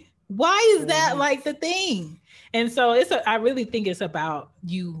 Why? Why is that like the thing? And so I really think it's about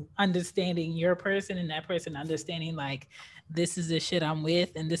you understanding your person and that person understanding like this is the shit I'm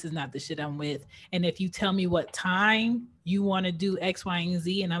with and this is not the shit I'm with. And if you tell me what time you want to do X, Y, and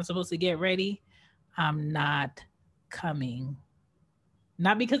Z and I'm supposed to get ready, I'm not coming.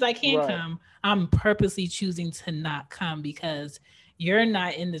 Not because I can't Right. come. I'm purposely choosing to not come because you're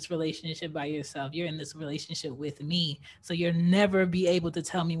not in this relationship by yourself. You're in this relationship with me. So you'll never be able to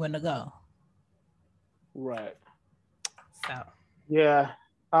tell me when to go. Right. So Yeah.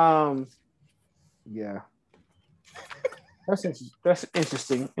 Yeah. That's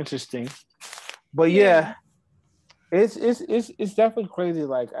interesting. Interesting. But yeah, it's definitely crazy.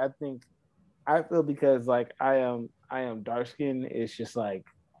 Like I feel because like I am dark skinned, it's just like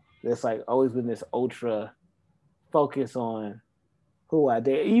there's like always been this ultra focus on who I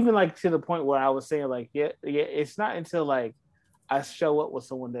date. Even like to the point where I was saying like, yeah, it's not until like I show up with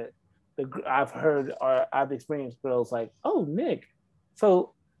someone that I've heard or I've experienced girls like, oh Nick.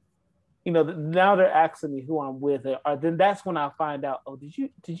 So now they're asking me who I'm with, or then that's when I find out. Oh, did you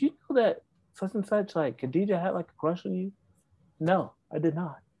know that such and such like Khadija had like a crush on you? No, I did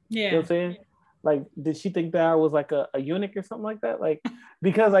not. You know what yeah. I'm saying? Like, did she think that I was like a eunuch or something like that? Like,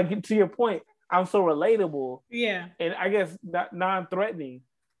 because like to your point, I'm so relatable Yeah. and I guess non-threatening.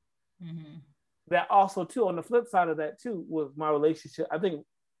 Mm-hmm. That also too, on the flip side of that too, with my relationship, I think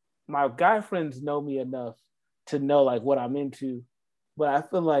my guy friends know me enough to know like what I'm into, but I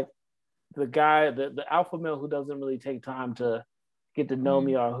feel like the alpha male who doesn't really take time to get to know Mm-hmm.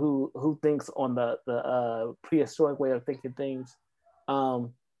 me or who thinks on the prehistoric way of thinking things,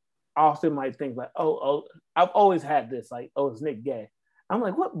 um, often might think like, oh, I've always had this, like, oh, it's Nick gay. I'm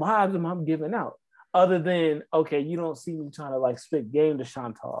like, what vibes am I giving out? Other than, okay, you don't see me trying to like spit game to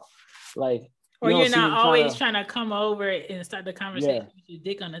Chantal. Like, you Or don't you're see not me trying always to, trying to come over and start the conversation yeah, with your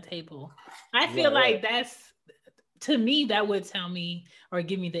dick on the table. I feel right, like right. that's, to me, that would tell me or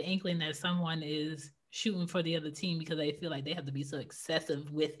give me the inkling that someone is shooting for the other team because they feel like they have to be so excessive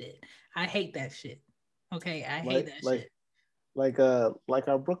with it. I hate that shit. Okay, I hate Like, that like, shit. like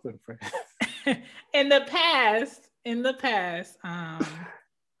our Brooklyn friend. In the past,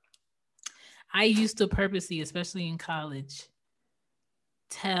 I used to purposely, especially in college,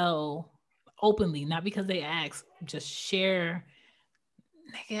 tell openly, not because they asked, just share.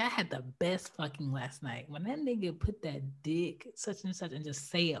 Nigga, I had the best fucking last night. When that nigga put that dick, such and such, and just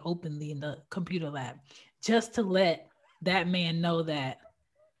say it openly in the computer lab, just to let that man know that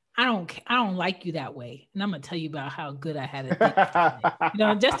I don't like you that way. And I'm gonna tell you about how good I had a dick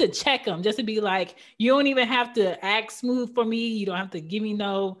yesterday. Just to check him, just to be like, you don't even have to act smooth for me. You don't have to give me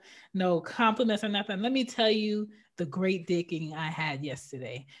no compliments or nothing. Let me tell you the great dicking I had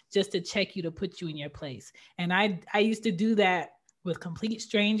yesterday, just to check you to put you in your place. And I used to do that with complete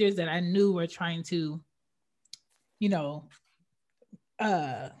strangers that I knew were trying to, you know,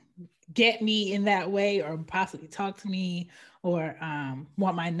 uh get me in that way or possibly talk to me or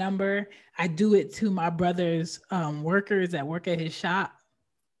want my number. I do it to my brother's workers that work at his shop.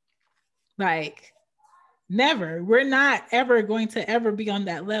 Like, never. We're not ever going to ever be on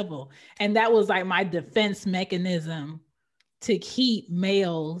that level. And that was like my defense mechanism to keep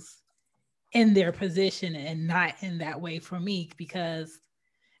males in their position and not in that way for me because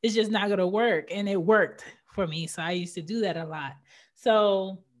it's just not going to work. And it worked for me. So I used to do that a lot.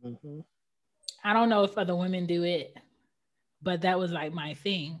 So Mhm. I don't know if other women do it, but that was like my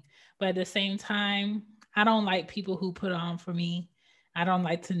thing. But at the same time, I don't like people who put on for me. I don't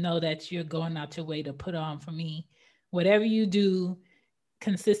like to know that you're going out your way to put on for me. Whatever you do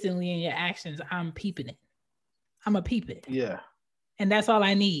consistently in your actions, I'm peeping it. I'm a peep it. Yeah. And that's all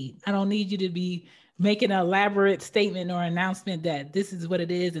I need. I don't need you to be making an elaborate statement or announcement that this is what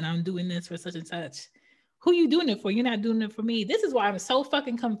it is and I'm doing this for such and such. Who you doing it for? You're not doing it for me. This is why I'm so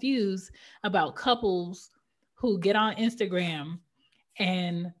fucking confused about couples who get on Instagram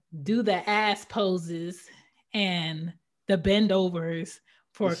and do the ass poses and the bend overs The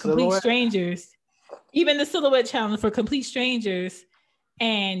for complete silhouette. strangers, even the silhouette challenge for complete strangers,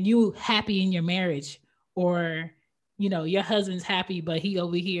 and you happy in your marriage, or your husband's happy, but he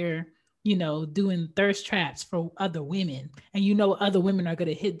over here, doing thirst traps for other women, and other women are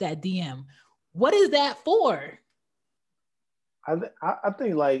gonna hit that DM. What is that for? I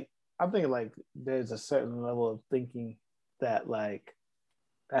think like there's a certain level of thinking that like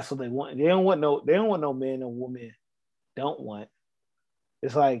that's what they want. They don't want no man and woman don't want.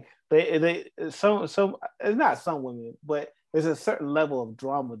 It's like some it's not some women, but there's a certain level of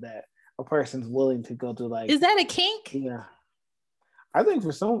drama that a person's willing to go through. Like, Is that a kink? yeah, I think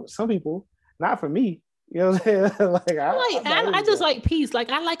for some people, not for me. You know what I'm saying? Like I just like peace.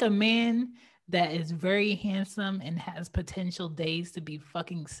 Like I like a man that is very handsome and has potential days to be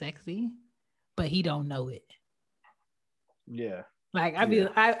fucking sexy, but he don't know it. Yeah. Like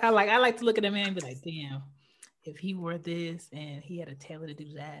I like to look at a man and be like, damn, if he wore this and he had a tailor to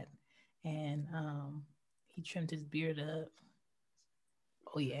do that, and he trimmed his beard up,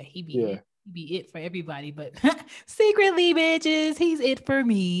 oh yeah, he be it for everybody, but secretly, bitches, he's it for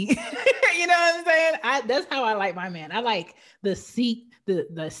me. You know what I'm saying? That's how I like my man. I like the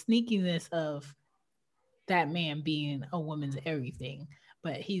sneakiness of that man being a woman's everything,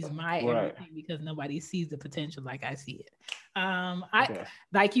 but he's my everything because nobody sees the potential like I see it.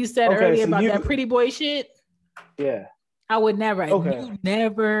 Like you said earlier about that pretty boy shit. Yeah. I would never. You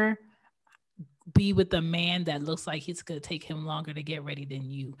never be with a man that looks like it's gonna take him longer to get ready than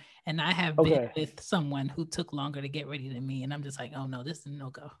you. And I have been with someone who took longer to get ready than me, and I'm just like, oh no, this is no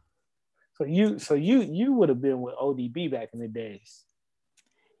go. So you would have been with ODB back in the days.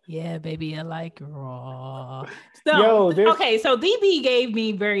 Yeah, baby, I like raw. So, okay, so DB gave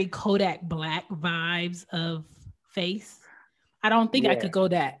me very Kodak Black vibes of face. I don't think I could go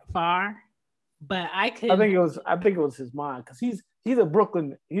that far, but I could. I think it was his mind because he's a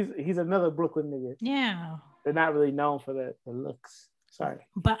Brooklyn. He's another Brooklyn nigga. Yeah, they're not really known for the looks. Sorry,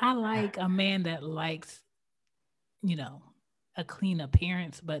 but I like a man that likes, you know, a clean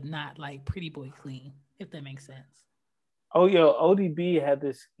appearance, but not like pretty boy clean. If that makes sense. Oh, yo, ODB had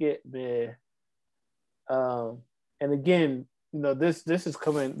this skit, man. And again, you know, this is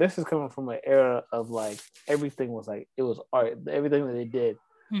coming from an era of like everything was like it was art. Everything that they did,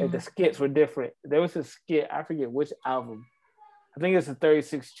 like the skits were different. There was a skit, I forget which album. I think it's the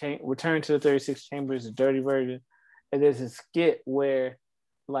 36 Return to the 36 Chambers, the dirty version. And there's a skit where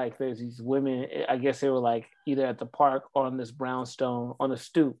like there's these women, I guess they were like either at the park or on this brownstone on a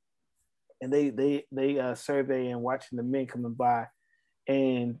stoop. And they survey and watching the men coming by,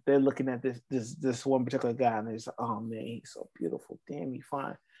 and they're looking at this one particular guy, and they're like, oh man, he's so beautiful, damn, he's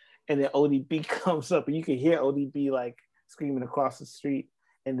fine. And then ODB comes up, and you can hear ODB like screaming across the street,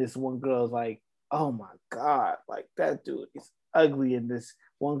 and this one girl's like, oh my god, like that dude is ugly, and this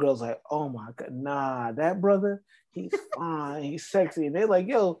one girl's like, oh my god, nah, that brother, he's fine, he's sexy, and they're like,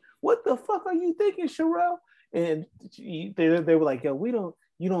 yo, what the fuck are you thinking, Sherelle? And they were like, yo,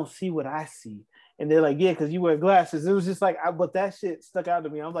 you don't see what I see. And they're like, yeah, because you wear glasses. It was just like, but that shit stuck out to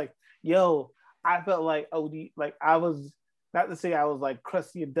me. I was like, yo, I felt like like I was, not to say I was like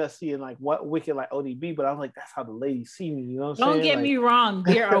crusty and dusty and like what wicked like ODB, but I was like, that's how the ladies see me. You know what I'm saying? Don't get me wrong.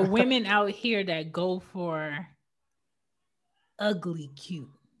 There are women out here that go for ugly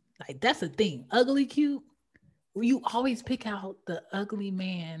cute. Like that's a thing. Ugly cute. You always pick out the ugly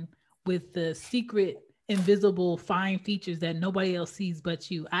man with the secret invisible fine features that nobody else sees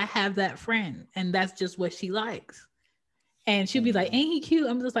but you. I have that friend, and that's just what she likes. And she'll be like, ain't he cute?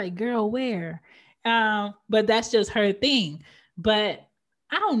 I'm just like, girl, where? But that's just her thing. But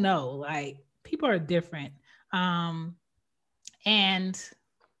I don't know, like people are different. And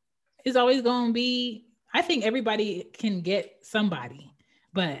it's always gonna be, I think everybody can get somebody,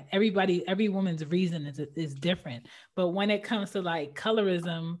 but every woman's reason is different. But when it comes to like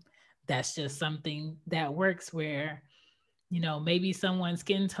colorism, that's just something that works where, you know, maybe someone's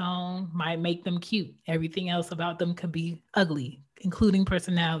skin tone might make them cute. Everything else about them could be ugly, including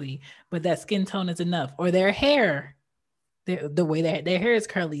personality, but that skin tone is enough. Or their hair, the way that their hair is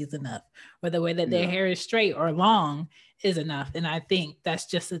curly is enough. Or the way that their hair is straight or long is enough. And I think that's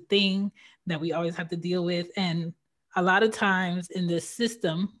just a thing that we always have to deal with. And a lot of times in this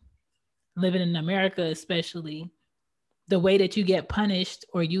system, living in America especially, the way that you get punished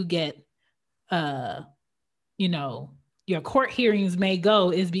or you get, you know, your court hearings may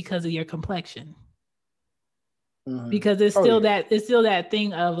go is because of your complexion. Because it's still that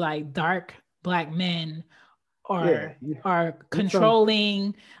thing of like dark Black men are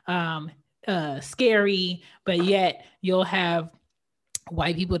controlling, scary, but yet you'll have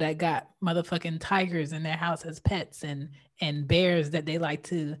white people that got motherfucking tigers in their house as pets and bears that they like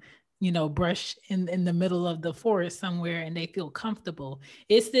to, you know, brush in the middle of the forest somewhere and they feel comfortable.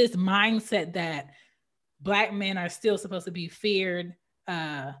 It's this mindset that Black men are still supposed to be feared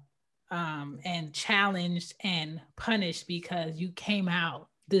and challenged and punished because you came out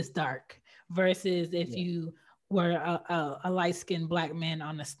this dark versus if you were a light-skinned Black man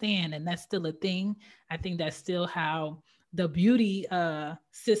on the stand, and that's still a thing. I think that's still how the beauty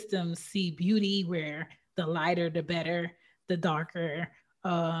systems see beauty, where the lighter, the better, the darker.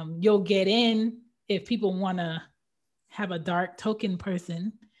 You'll get in if people want to have a dark token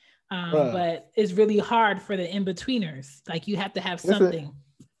person. Bruh. But it's really hard for the in-betweeners. Like you have to have something.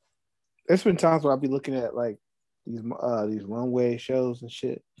 There's been times where I'll be looking at like these runway shows and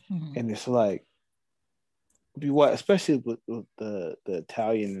shit, and it's like especially with the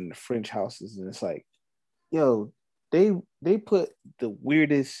Italian and the French houses, and it's like, yo, they put the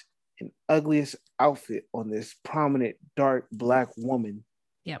weirdest and ugliest outfit on this prominent dark black woman.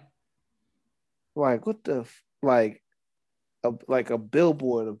 Yep. Like what the like a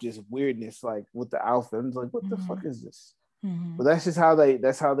billboard of just weirdness, like with the outfit. I'm like, what the fuck is this? But that's just how they.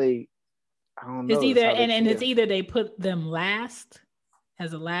 That's how they. I don't know. It's either and it's either they put them last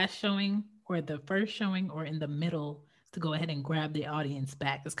as a last showing, or the first showing, or in the middle to go ahead and grab the audience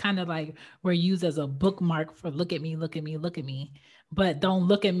back. It's kind of like we're used as a bookmark for look at me, look at me, look at me. But don't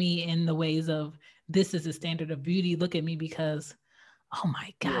look at me in the ways of this is a standard of beauty. Look at me because, oh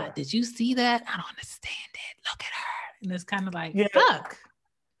my God, did you see that? I don't understand it. Look at her. And it's kind of like, fuck.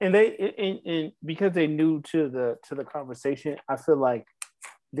 And and because they new to the conversation, I feel like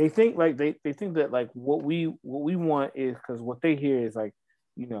they think like they think that like what we want is, because what they hear is like,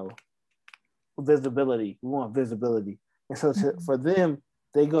 you know, visibility. We want visibility, and so for them,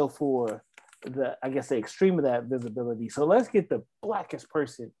 they go for the extreme of that visibility. So let's get the blackest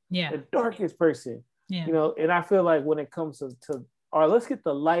person, the darkest person, you know. And I feel like when it comes to or let's get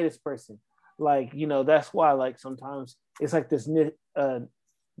the lightest person, like, you know, that's why like sometimes it's like this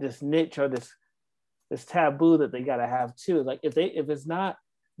niche or this taboo that they gotta have too. Like if it's not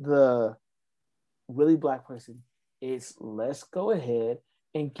the really black person, it's let's go ahead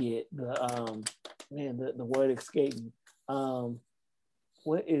and get the the word escaping.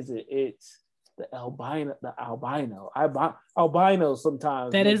 What is it? It's the albino. Albino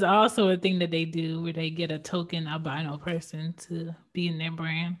sometimes. That is also a thing that they do, where they get a token albino person to be in their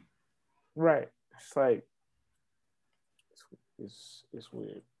brand. Right. It's like it's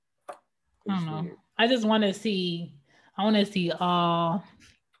weird. I don't know. Weird. I just want to see. I want to see all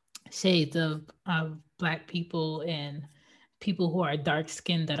shades of black people and people who are dark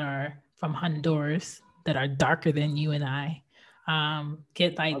skinned that are from Honduras, that are darker than you and I.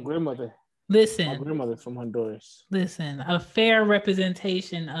 Get like my grandmother. Listen, my grandmother from Honduras. Listen, a fair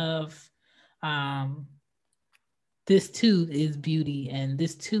representation of this too is beauty, and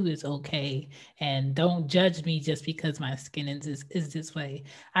this too is okay. And don't judge me just because my skin is this way.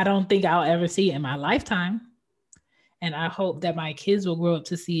 I don't think I'll ever see it in my lifetime. And I hope that my kids will grow up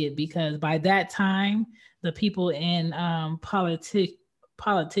to see it, because by that time, the people in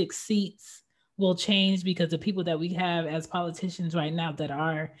politics seats will change, because the people that we have as politicians right now that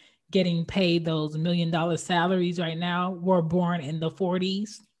are getting paid those $1 million salaries right now were born in the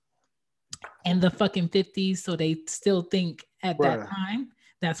 40s and the fucking 50s. So they still think at that time.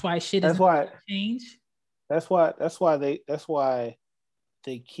 That's why shit is going to change. That's why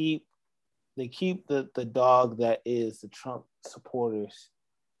they keep the dog that is the Trump supporters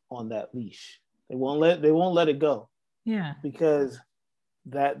on that leash. They won't let it go. Yeah. Because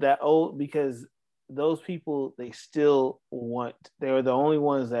because those people, they still want, they're the only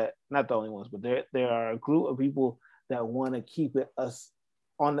ones that, not the only ones, but there are a group of people that want to keep us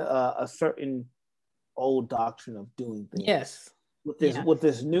on a certain old doctrine of doing things. Yes. With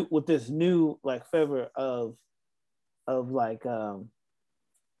this new like favor of like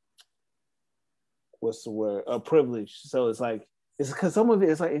what's the word? A privilege. So it's like, it's because some of it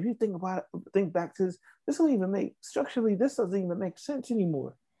is like, if you think back to this doesn't even make sense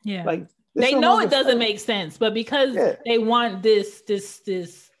anymore. Yeah. Like they know it doesn't make sense, but because they want this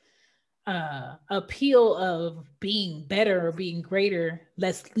appeal of being better or being greater,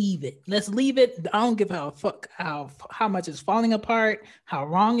 let's leave it. I don't give a fuck how much it's falling apart, how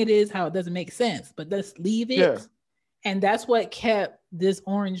wrong it is, how it doesn't make sense, but let's leave it. Yeah. And that's what kept this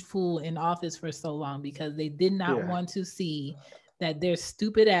orange fool in office for so long, because they did not want to see that their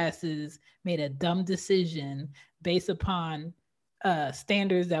stupid asses made a dumb decision based upon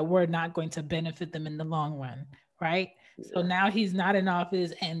standards that were not going to benefit them in the long run, right? Yeah. So now he's not in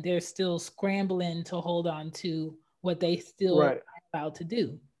office, and they're still scrambling to hold on to what they still are allowed to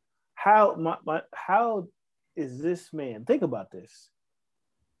do. How is this man? Think about this.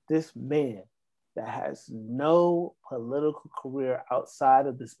 This man that has no political career outside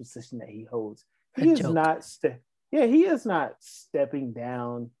of this position that he holds. He is not stepping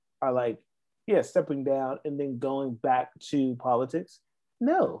down, or stepping down and then going back to politics.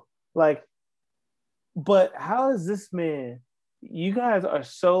 No. But how is this man? You guys are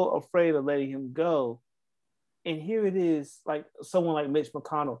so afraid of letting him go. And here it is, like someone like Mitch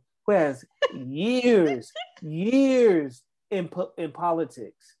McConnell, who has years in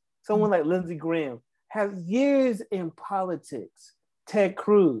politics. Someone like Lindsey Graham has years in politics. Ted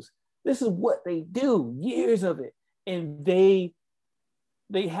Cruz This is what they do, years of it. And they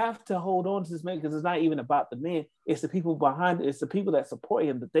have to hold on to this man because it's not even about the man. It's the people behind it. It's the people that support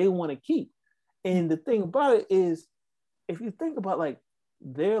him that they want to keep. And the thing about it is, if you think about like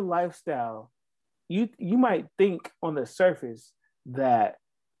their lifestyle, you might think on the surface that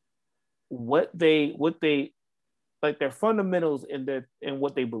what they like their fundamentals and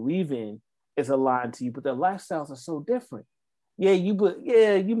what they believe in is aligned to you, but their lifestyles are so different.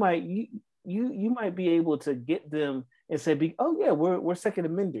 You might be able to get them and say, oh yeah, we're second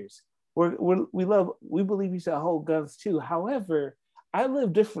amenders. We believe you should hold guns too. However, I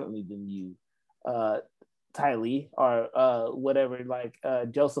live differently than you, Ty Lee or whatever, like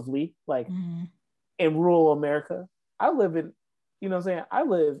Joseph Lee, like in rural America. I live in, you know what I'm saying? I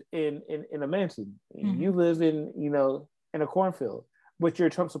live in a mansion. You live in, in a cornfield, but you're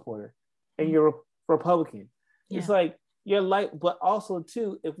a Trump supporter and you're a Republican. Yeah. It's like you're like, but also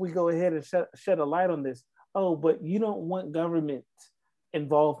too, if we go ahead and shed a light on this, oh, but you don't want government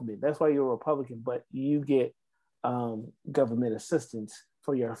involvement. That's why you're a Republican, but you get government assistance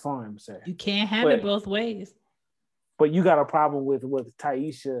for your farm, sir. You can't have it both ways. But you got a problem with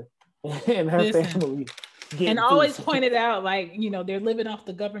Taisha and her family. And always pointed out, like, they're living off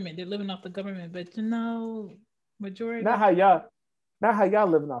the government. But majority. Not how y'all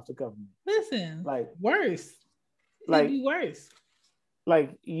living off the government. Listen, like worse. Like be worse.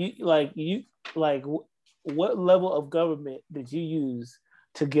 What level of government did you use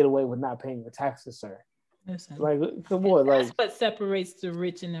to get away with not paying your taxes, sir? Listen, like, come on, that's what separates the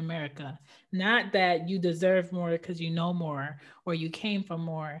rich in America. Not that you deserve more because you know more or you came from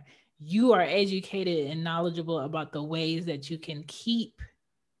more. You are educated and knowledgeable about the ways that you can keep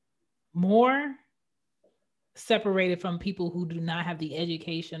more, separated from people who do not have the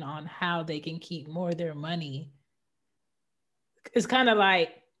education on how they can keep more of their money. It's kind of like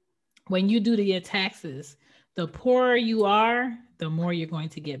when you do your taxes, the poorer you are, the more you're going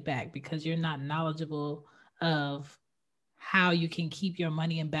to get back because you're not knowledgeable of how you can keep your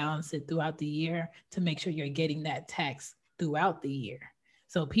money and balance it throughout the year to make sure you're getting that tax throughout the year.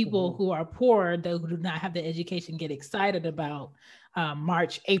 So people who are poor, those who do not have the education, get excited about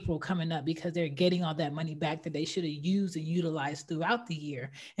March, April coming up because they're getting all that money back that they should have used and utilized throughout the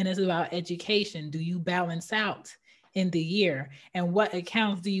year. And it's about education. Do you balance out in the year? And what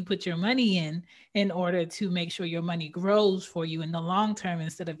accounts do you put your money in order to make sure your money grows for you in the long term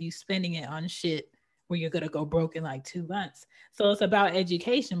instead of you spending it on shit where you're going to go broke in like 2 months? So it's about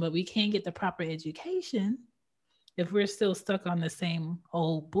education, but we can't get the proper education if we're still stuck on the same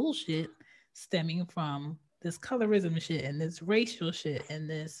old bullshit stemming from this colorism shit and this racial shit and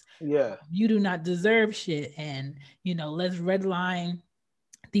this you do not deserve shit. And, let's redline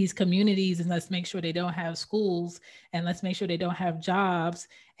these communities and let's make sure they don't have schools and let's make sure they don't have jobs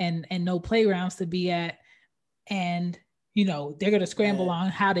and no playgrounds to be at. And, they're going to scramble on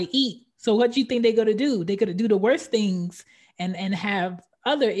how to eat. So what do you think they're going to do? They're going to do the worst things and have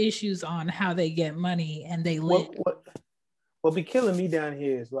other issues on how they get money and they live. What be killing me down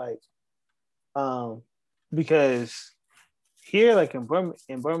here is like, because here, like in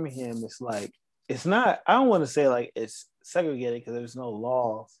Birmingham, it's like, it's not, I don't want to say like it's segregated because there's no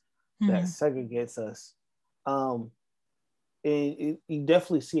law that segregates us. You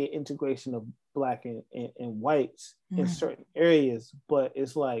definitely see an integration of Black and whites in certain areas, but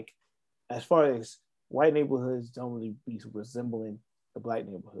it's like, as far as white neighborhoods don't really be resembling the Black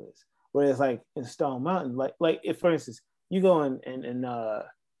neighborhoods. Whereas like in Stone Mountain, like if for instance, you go and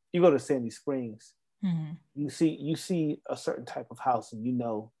you go to Sandy Springs, you see a certain type of house and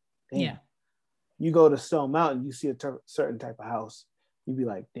damn. You go to Stone Mountain, you see a certain type of house, you'd be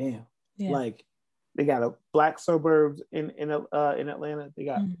like, damn. Like they got a Black suburbs in Atlanta, they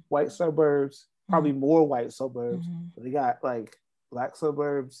got white suburbs, probably more white suburbs, but they got like Black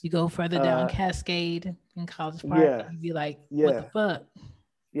suburbs. You go further down Cascade in College Park, you'd be like, what the fuck?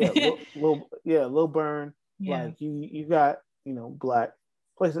 Lil Burn. Like you got, Black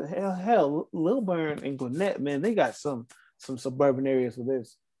places. Hell, Lil Burn and Gwinnett, man, they got some suburban areas where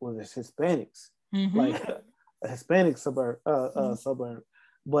there's Hispanics, like a Hispanic suburb.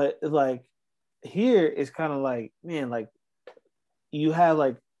 But it's like here it's kind of like, man, like you have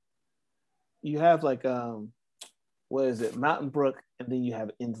what is it, Mountain Brook, and then you have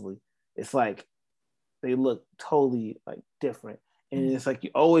Inslee. It's like they look totally like different, and it's like you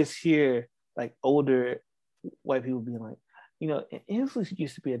always hear like older white people being like, Inslee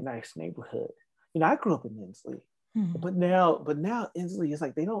used to be a nice neighborhood. I grew up in Inslee, but now Inslee is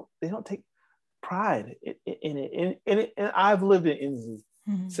like they don't take pride in it, and I've lived in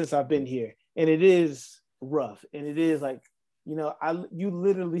Inslee since I've been here, and it is rough, and it is like, you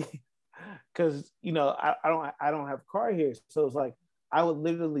literally because I don't have a car here, so it's like I would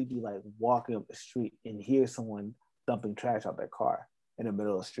literally be like walking up the street and hear someone dumping trash out their car in the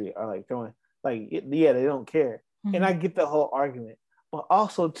middle of the street, or like throwing yeah, they don't care. Mm-hmm. And I get the whole argument, but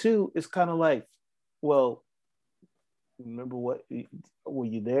also too, it's kind of like, well, remember were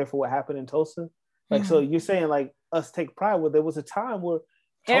you there for what happened in Tulsa? Like, so you're saying like us take pride? Well, there was a time where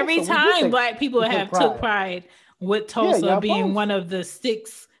every time Black people have took pride with Tulsa being one of the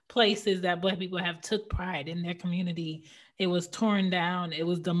 6 places that Black people have took pride in their community. It was torn down, it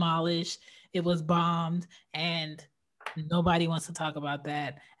was demolished, it was bombed, and nobody wants to talk about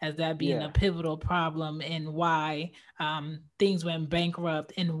that as that being a pivotal problem in why things went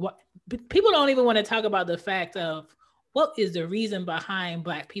bankrupt, and what people don't even want to talk about the fact of what is the reason behind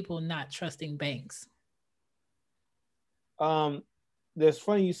Black people not trusting banks. That's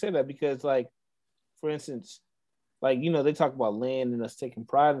funny you say that, because like, for instance, like, they talk about land and us taking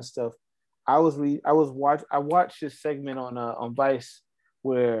pride and stuff. I watched this segment on Vice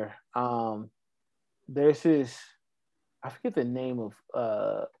where there's this, I forget the name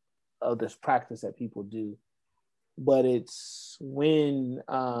of this practice that people do, but it's when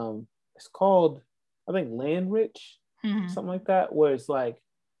it's called, I think, land rich, something like that, where it's like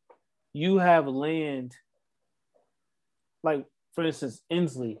you have land, like for instance,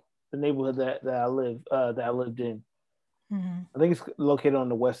 Inslee, the neighborhood that I lived in. I think it's located on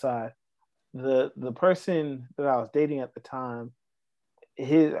the west side. The person that I was dating at the time,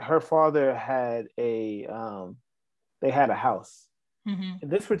 her father had they had a house. In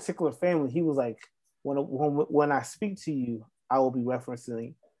this particular family, he was like, when I speak to you, I will be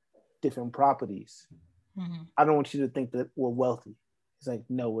referencing different properties. I don't want you to think that we're wealthy. He's like,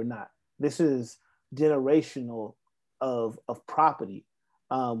 no, we're not. This is generational of property.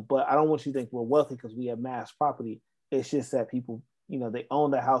 But I don't want you to think we're wealthy because we have mass property. It's just that people, they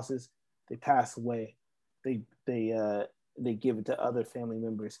own their houses, they pass away, they give it to other family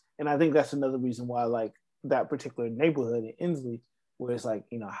members. And I think that's another reason why, like, that particular neighborhood in Inslee, where it's like,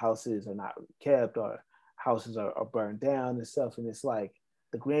 houses are not kept, or houses are burned down and stuff. And it's like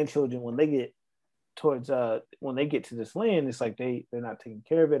the grandchildren, when they get to this land, it's like they're not taking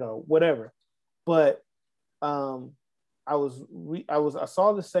care of it or whatever. But I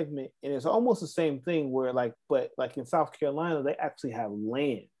saw the segment, and it's almost the same thing where but in South Carolina, they actually have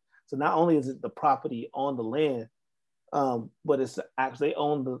land. So not only is it the property on the land, but it's actually, they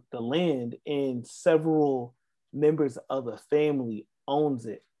own the land, and several members of the family owns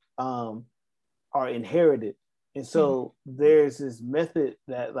it, are inherited. And so there's this method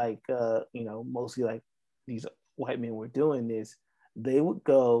that mostly like these white men were doing is they would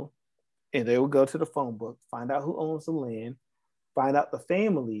go to the phone book, find out who owns the land, find out the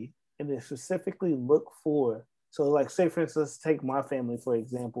family, and then specifically look for, so like, say for instance, take my family, for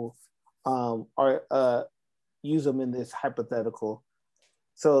example, or use them in this hypothetical.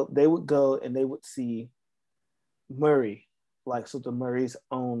 So they would go and they would see Murray, like, so the Murrays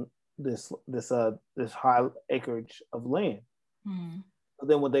own this high acreage of land. But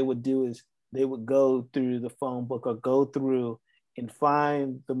then what they would do is they would go through the phone book, or go through and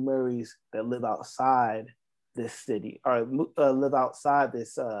find the Murrays that live outside this city, or live outside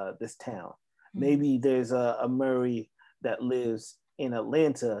this town. Maybe there's a Murray that lives in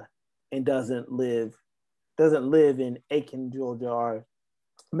Atlanta and doesn't live in Aiken, Georgia, or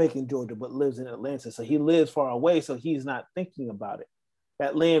Macon, Georgia, but lives in Atlanta. So he lives far away, so he's not thinking about it.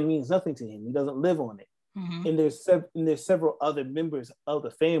 That land means nothing to him. He doesn't live on it. And there's several other members of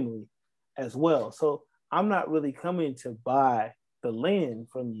the family as well. So I'm not really coming to buy the land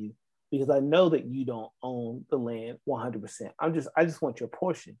from you, because I know that you don't own the land 100%. I just want your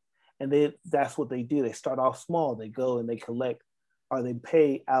portion. And that's what they do. They start off small. They go and they collect, or they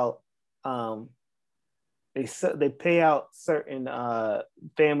pay out. They pay out certain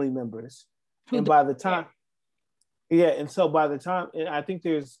family members, and by the time, and so by the time, and I think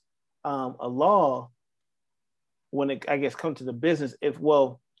there's a law when it, I guess, come to the business. If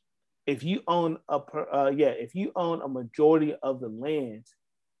you own if you own a majority of the land,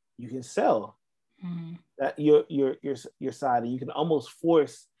 you can sell that your side, and you can almost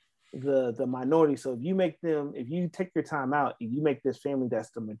force the minority. So if you take your time out, if you make this family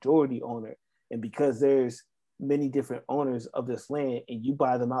that's the majority owner, and because there's many different owners of this land, and you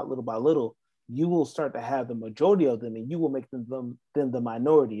buy them out little by little, you will start to have the majority of them, and you will make them the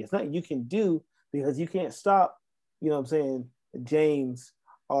minority. It's nothing you can do, because you can't stop, James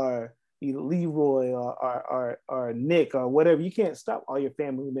or Leroy or Nick or whatever. You can't stop all your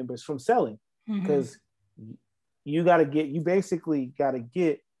family members from selling, because you basically got to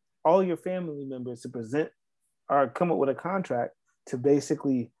get all your family members to present or come up with a contract to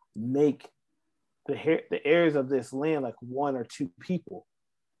basically make the heirs of this land like one or two people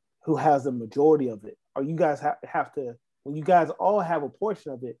who has the majority of it, or you guys have to, when you guys all have a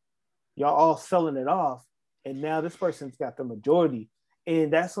portion of it, y'all all selling it off, and now this person's got the majority,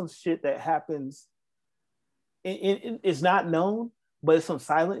 and that's some shit that happens. It's not known, but it's some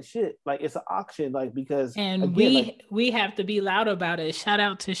silent shit. Like it's an auction, like because and again, we have to be loud about it. Shout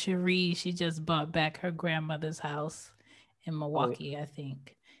out to Cherie. She just bought back her grandmother's house in Milwaukee, I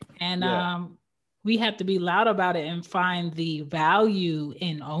think. And yeah, we have to be loud about it and find the value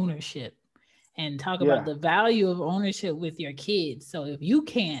in ownership and talk about yeah, the value of ownership with your kids. So if you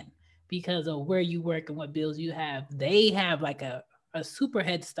can't, because of where you work and what bills you have, they have like a super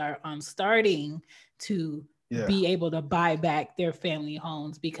head start on starting to yeah, be able to buy back their family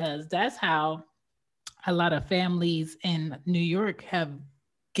homes, because that's how a lot of families in New York have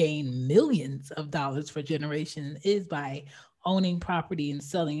gained millions of dollars for generations, is by owning property and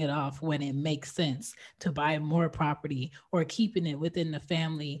selling it off when it makes sense to buy more property, or keeping it within the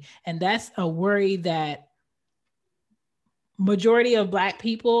family. And that's a worry that majority of Black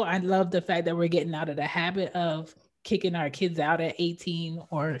people, I love the fact that we're getting out of the habit of kicking our kids out at 18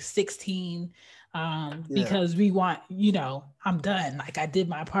 or 16, yeah, because we want, I'm done. Like I did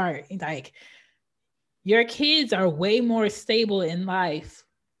my part. Like your kids are way more stable in life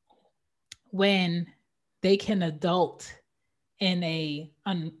when they can adult in a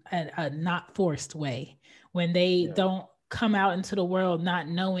not forced way, when they yeah, don't come out into the world not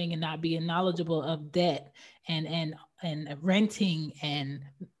knowing and not being knowledgeable of debt and renting and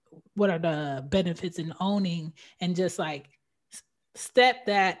what are the benefits in owning, and just like step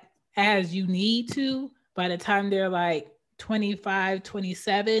that as you need to. By the time they're like 25,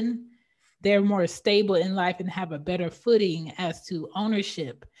 27, they're more stable in life and have a better footing as to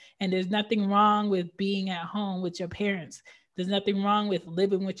ownership. And there's nothing wrong with being at home with your parents. There's nothing wrong with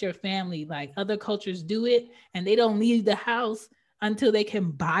living with your family. Like other cultures do it, and they don't leave the house until they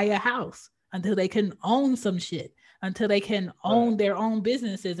can buy a house, until they can own some shit, until they can own right. their own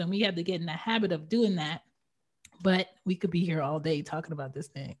businesses. And we have to get in the habit of doing that. But we could be here all day talking about this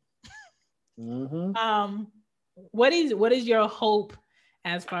thing. Mm-hmm. Um, what is your hope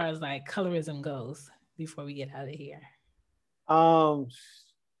as far as like colorism goes before we get out of here? Um,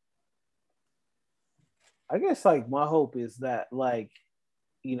 I guess like my hope is that like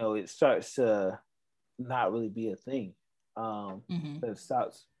it starts to not really be a thing. Mm-hmm. That it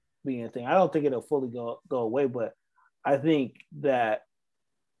stops being a thing. I don't think it'll fully go away, but I think that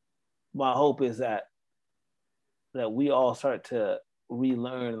my hope is that we all start to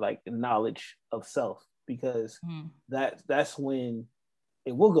relearn like the knowledge of self, because Mm-hmm. that's when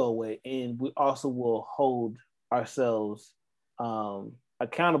it will go away, and we also will hold ourselves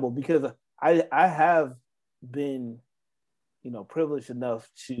accountable, because I have been privileged enough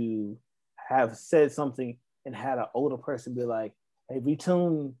to have said something and had an older person be like, hey,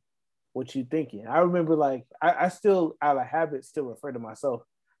 retune what you thinking. I remember like I still out of habit still refer to myself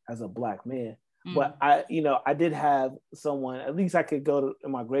as a Black man. Mm-hmm. But I did have someone, at least I could go to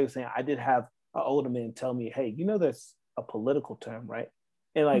in my grave saying I did have an older man tell me, hey, that's a political term, right?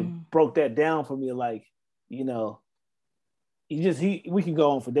 And like Mm-hmm. broke that down for me, like, you know, we can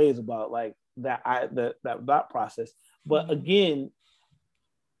go on for days about like that thought process. But Mm-hmm. again,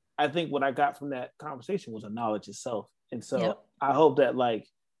 I think what I got from that conversation was a knowledge itself. And so Yep. I hope that like,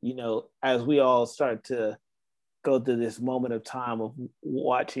 as we all start to go through this moment of time of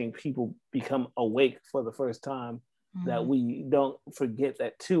watching people become awake for the first time, that Mm-hmm. we don't forget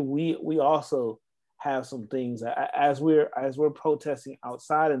that too. We also have some things as we're protesting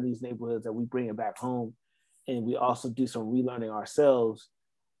outside in these neighborhoods, that we bring it back home, and we also do some relearning ourselves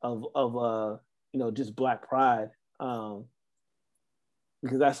of just Black pride, because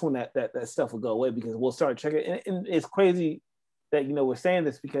that's when that stuff will go away, because we'll start checking. And it's crazy that we're saying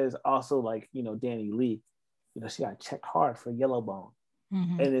this, because also like Danny Lee, she got checked hard for yellow bone,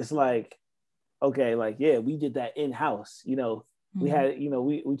 Mm-hmm. and it's like, okay, like yeah, we did that in house. We Mm-hmm. had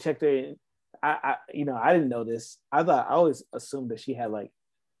we checked her. In, I didn't know this. I always assumed that she had like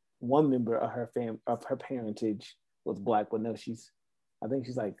one member of her parentage was Black, but no, I think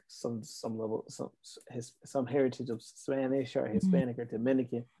she's like some level some heritage of Spanish or Hispanic or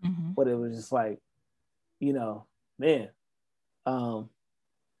Dominican, Mm-hmm. but it was just like, you know, man, um,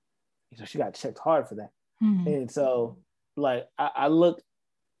 she got checked hard for that, Mm-hmm. and so like I look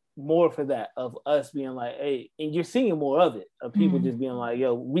more for that, of us being like, hey, and you're seeing more of it, of people Mm-hmm. just being like,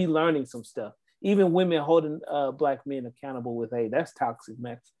 yo, relearning some stuff. Even women holding Black men accountable with, hey, that's toxic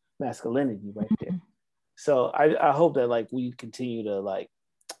masculinity right there. So I hope that like we continue to like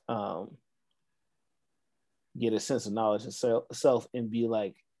um, get a sense of knowledge of self, and be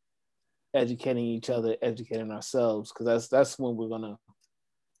like educating each other, educating ourselves, because that's when we're gonna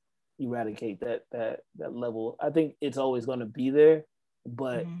eradicate that level. I think it's always gonna be there,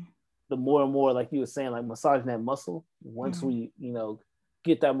 but the more and more, like you were saying, like massaging that muscle, once we,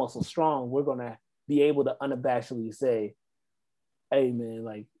 get that muscle strong, we're gonna be able to unabashedly say, hey man,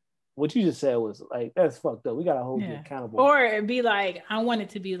 like what you just said was like, that's fucked up. We gotta hold you accountable. Or it'd be like, I want it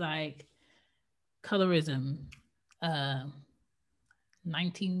to be like colorism,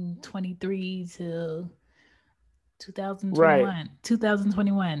 1923 to 2021. Right.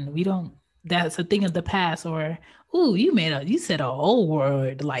 2021. We don't, that's a thing of the past. Or, ooh, you said a whole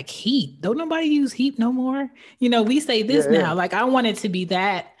word like heat. Don't nobody use heat no more. We say this now. Like, I want it to be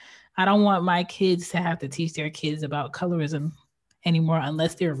that. I don't want my kids to have to teach their kids about colorism anymore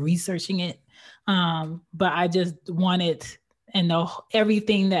unless they're researching it. But I just want it, and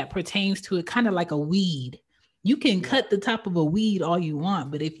everything that pertains to it, kind of like a weed. You can cut the top of a weed all you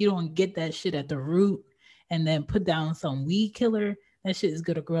want, but if you don't get that shit at the root and then put down some weed killer, that shit is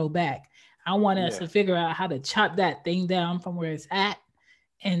gonna grow back. I want us to figure out how to chop that thing down from where it's at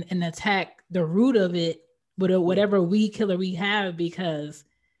and attack the root of it with whatever weed killer we have, because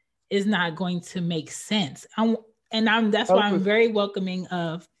it's not going to make sense. That's why I'm very welcoming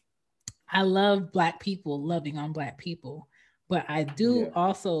of, I love Black people loving on Black people, but I do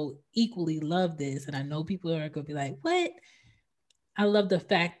also equally love this. And I know people are going to be like, what? I love the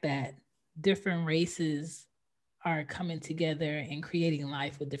fact that different races are coming together and creating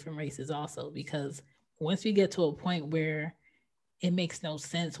life with different races also, because once we get to a point where it makes no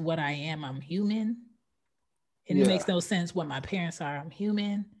sense what I am, I'm human, and it makes no sense what my parents are, I'm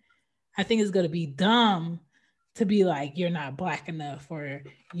human, I think it's going to be dumb to be like, you're not Black enough, or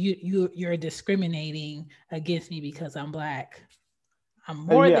you're discriminating against me because I'm Black. I'm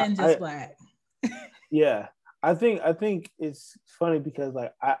more than just Black. I think it's funny because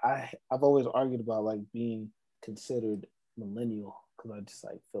like I've always argued about like being considered millennial, because I just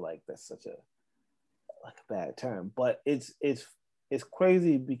like feel like that's such a bad term, but it's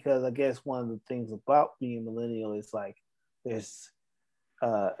crazy because I guess one of the things about being millennial is like there's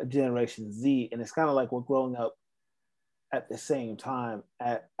Generation Z, and it's kind of like we're growing up at the same time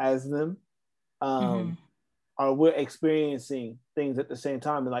as them, or we're experiencing things at the same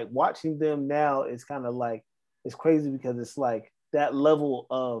time, and like watching them now is kind of like, it's crazy because it's like that level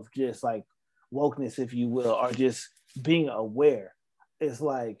of just like wokeness, if you will, or just being aware. It's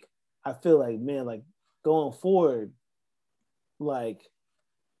like, I feel like, man, like going forward, like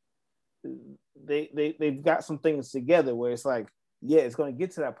they've got some things together where it's like, it's going to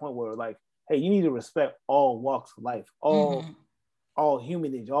get to that point where like, hey, you need to respect all walks of life, all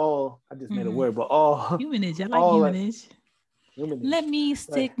humanage, I just made a word, but all humanage. I like humanage. Humanage. Let me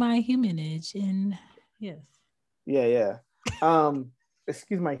stick my humanage in. Yes. Yeah.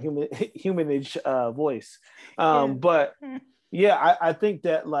 Excuse my humanage voice. But I think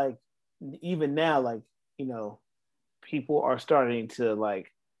that like even now, like, people are starting to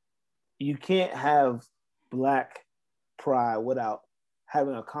like, you can't have Black pride without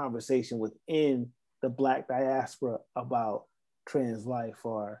having a conversation within the Black diaspora about trans life,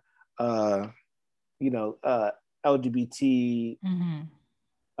 or LGBT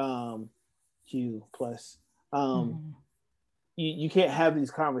Q plus. You can't have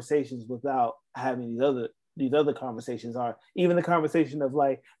these conversations without having these other conversations, or even the conversation of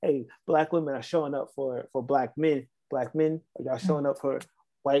like, hey, Black women are showing up for Black men. Black men, are y'all showing up for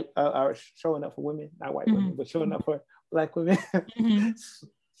white? Are showing up for women, not white women, but showing up for Black women.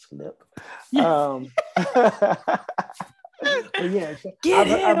 Slip. But yeah,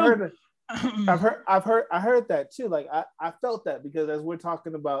 I've heard that too. Like I felt that, because as we're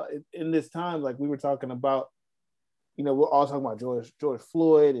talking about in this time, like we were talking about, we're all talking about George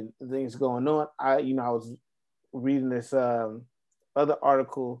Floyd and things going on. I was reading this other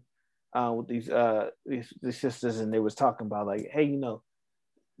article with these sisters, and they was talking about like, hey,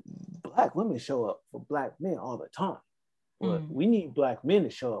 Black women show up for Black men all the time, but we need Black men to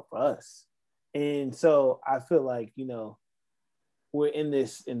show up for us. And so I feel like, we're in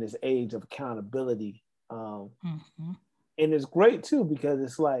this age of accountability, and it's great too, because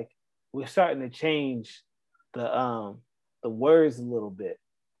it's like we're starting to change the words a little bit,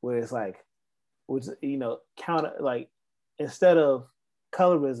 where it's like, counter, like instead of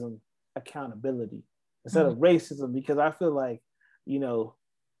colorism, accountability, instead of racism, because I feel like,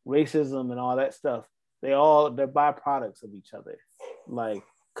 racism and all that stuff, they're byproducts of each other. Like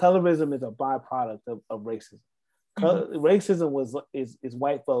colorism is a byproduct of racism. Racism is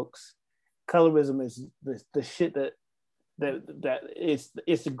white folks. Colorism is the shit that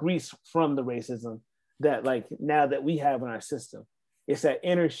it's the grease from the racism that like now that we have in our system. it's that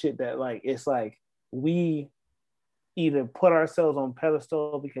inner shit that like it's like we either put ourselves on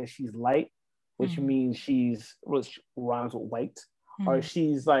pedestal because she's light, which means which rhymes with white, or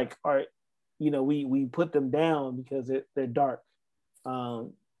she's like, or we put them down because they're dark.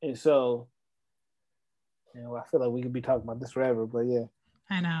 And so, I feel like we could be talking about this forever, but yeah.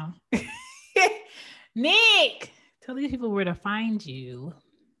 I know. Nick, tell these people where to find you.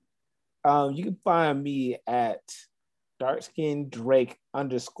 You can find me at darkskindrake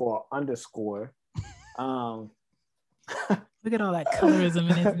 __. Look at all that colorism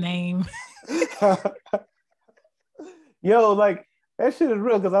in his name. Yo, like that shit is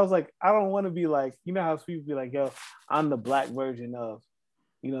real because I was like, I don't want to be like, how people be like, yo, I'm the black version of,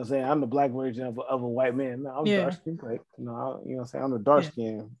 what I'm saying? I'm the black version of a white man. No, I'm dark skin Drake. What I'm saying? I'm the dark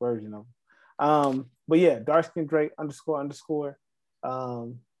skin version of him. But yeah, darkskindrake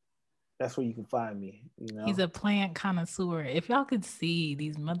 __. That's where you can find me. He's a plant connoisseur. If y'all could see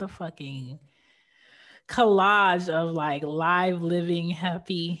these motherfucking collage of like live living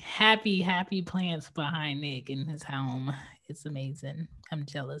happy plants behind Nick in his home, it's amazing. I'm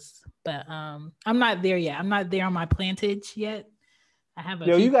jealous, but I'm not there yet. I'm not there on my plantage yet. I have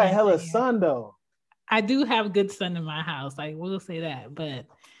you got hella sun though. I do have good sun in my house. I will say that, but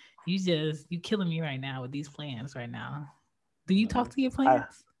you killing me right now with these plants right now. Do you talk to your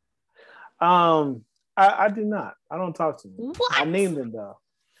plants? I do not. I don't talk to them. What? I name them though.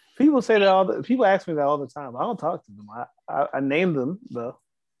 People say that people ask me that all the time. I don't talk to them. I name them though.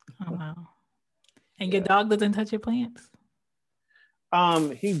 Oh wow. And your dog doesn't touch your plants?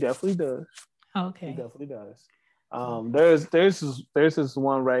 He definitely does. Oh, okay. He definitely does. There's this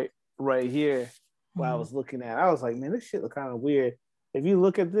one right here where I was looking at. I was like, man, this shit look kind of weird. If you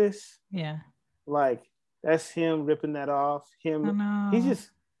look at this, like that's him ripping that off. He's just,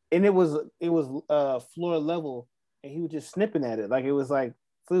 and it was floor level, and he was just snipping at it like it was like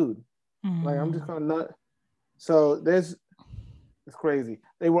food. Like I'm just gonna nut. So it's crazy.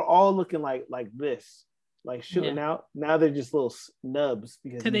 They were all looking like this, like shooting out. Now they're just little nubs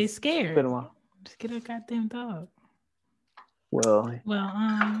because they scared. Just get a goddamn dog. Well,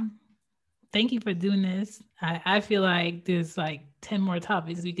 thank you for doing this. I feel like there's like 10 more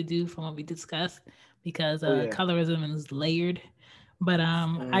topics we could do from what we discussed because colorism is layered. But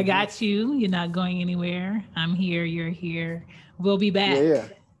I got you. You're not going anywhere. I'm here. You're here. We'll be back. Yeah.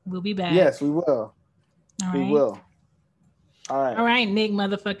 We'll be back. Yes, we will. All we right. will. All right. All right, Nick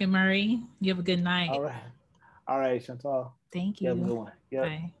motherfucking Murray. You have a good night. All right. All right, Chantal. Thank you. You have a good one. Yep.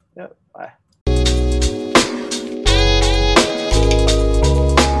 Bye. Yep. Bye.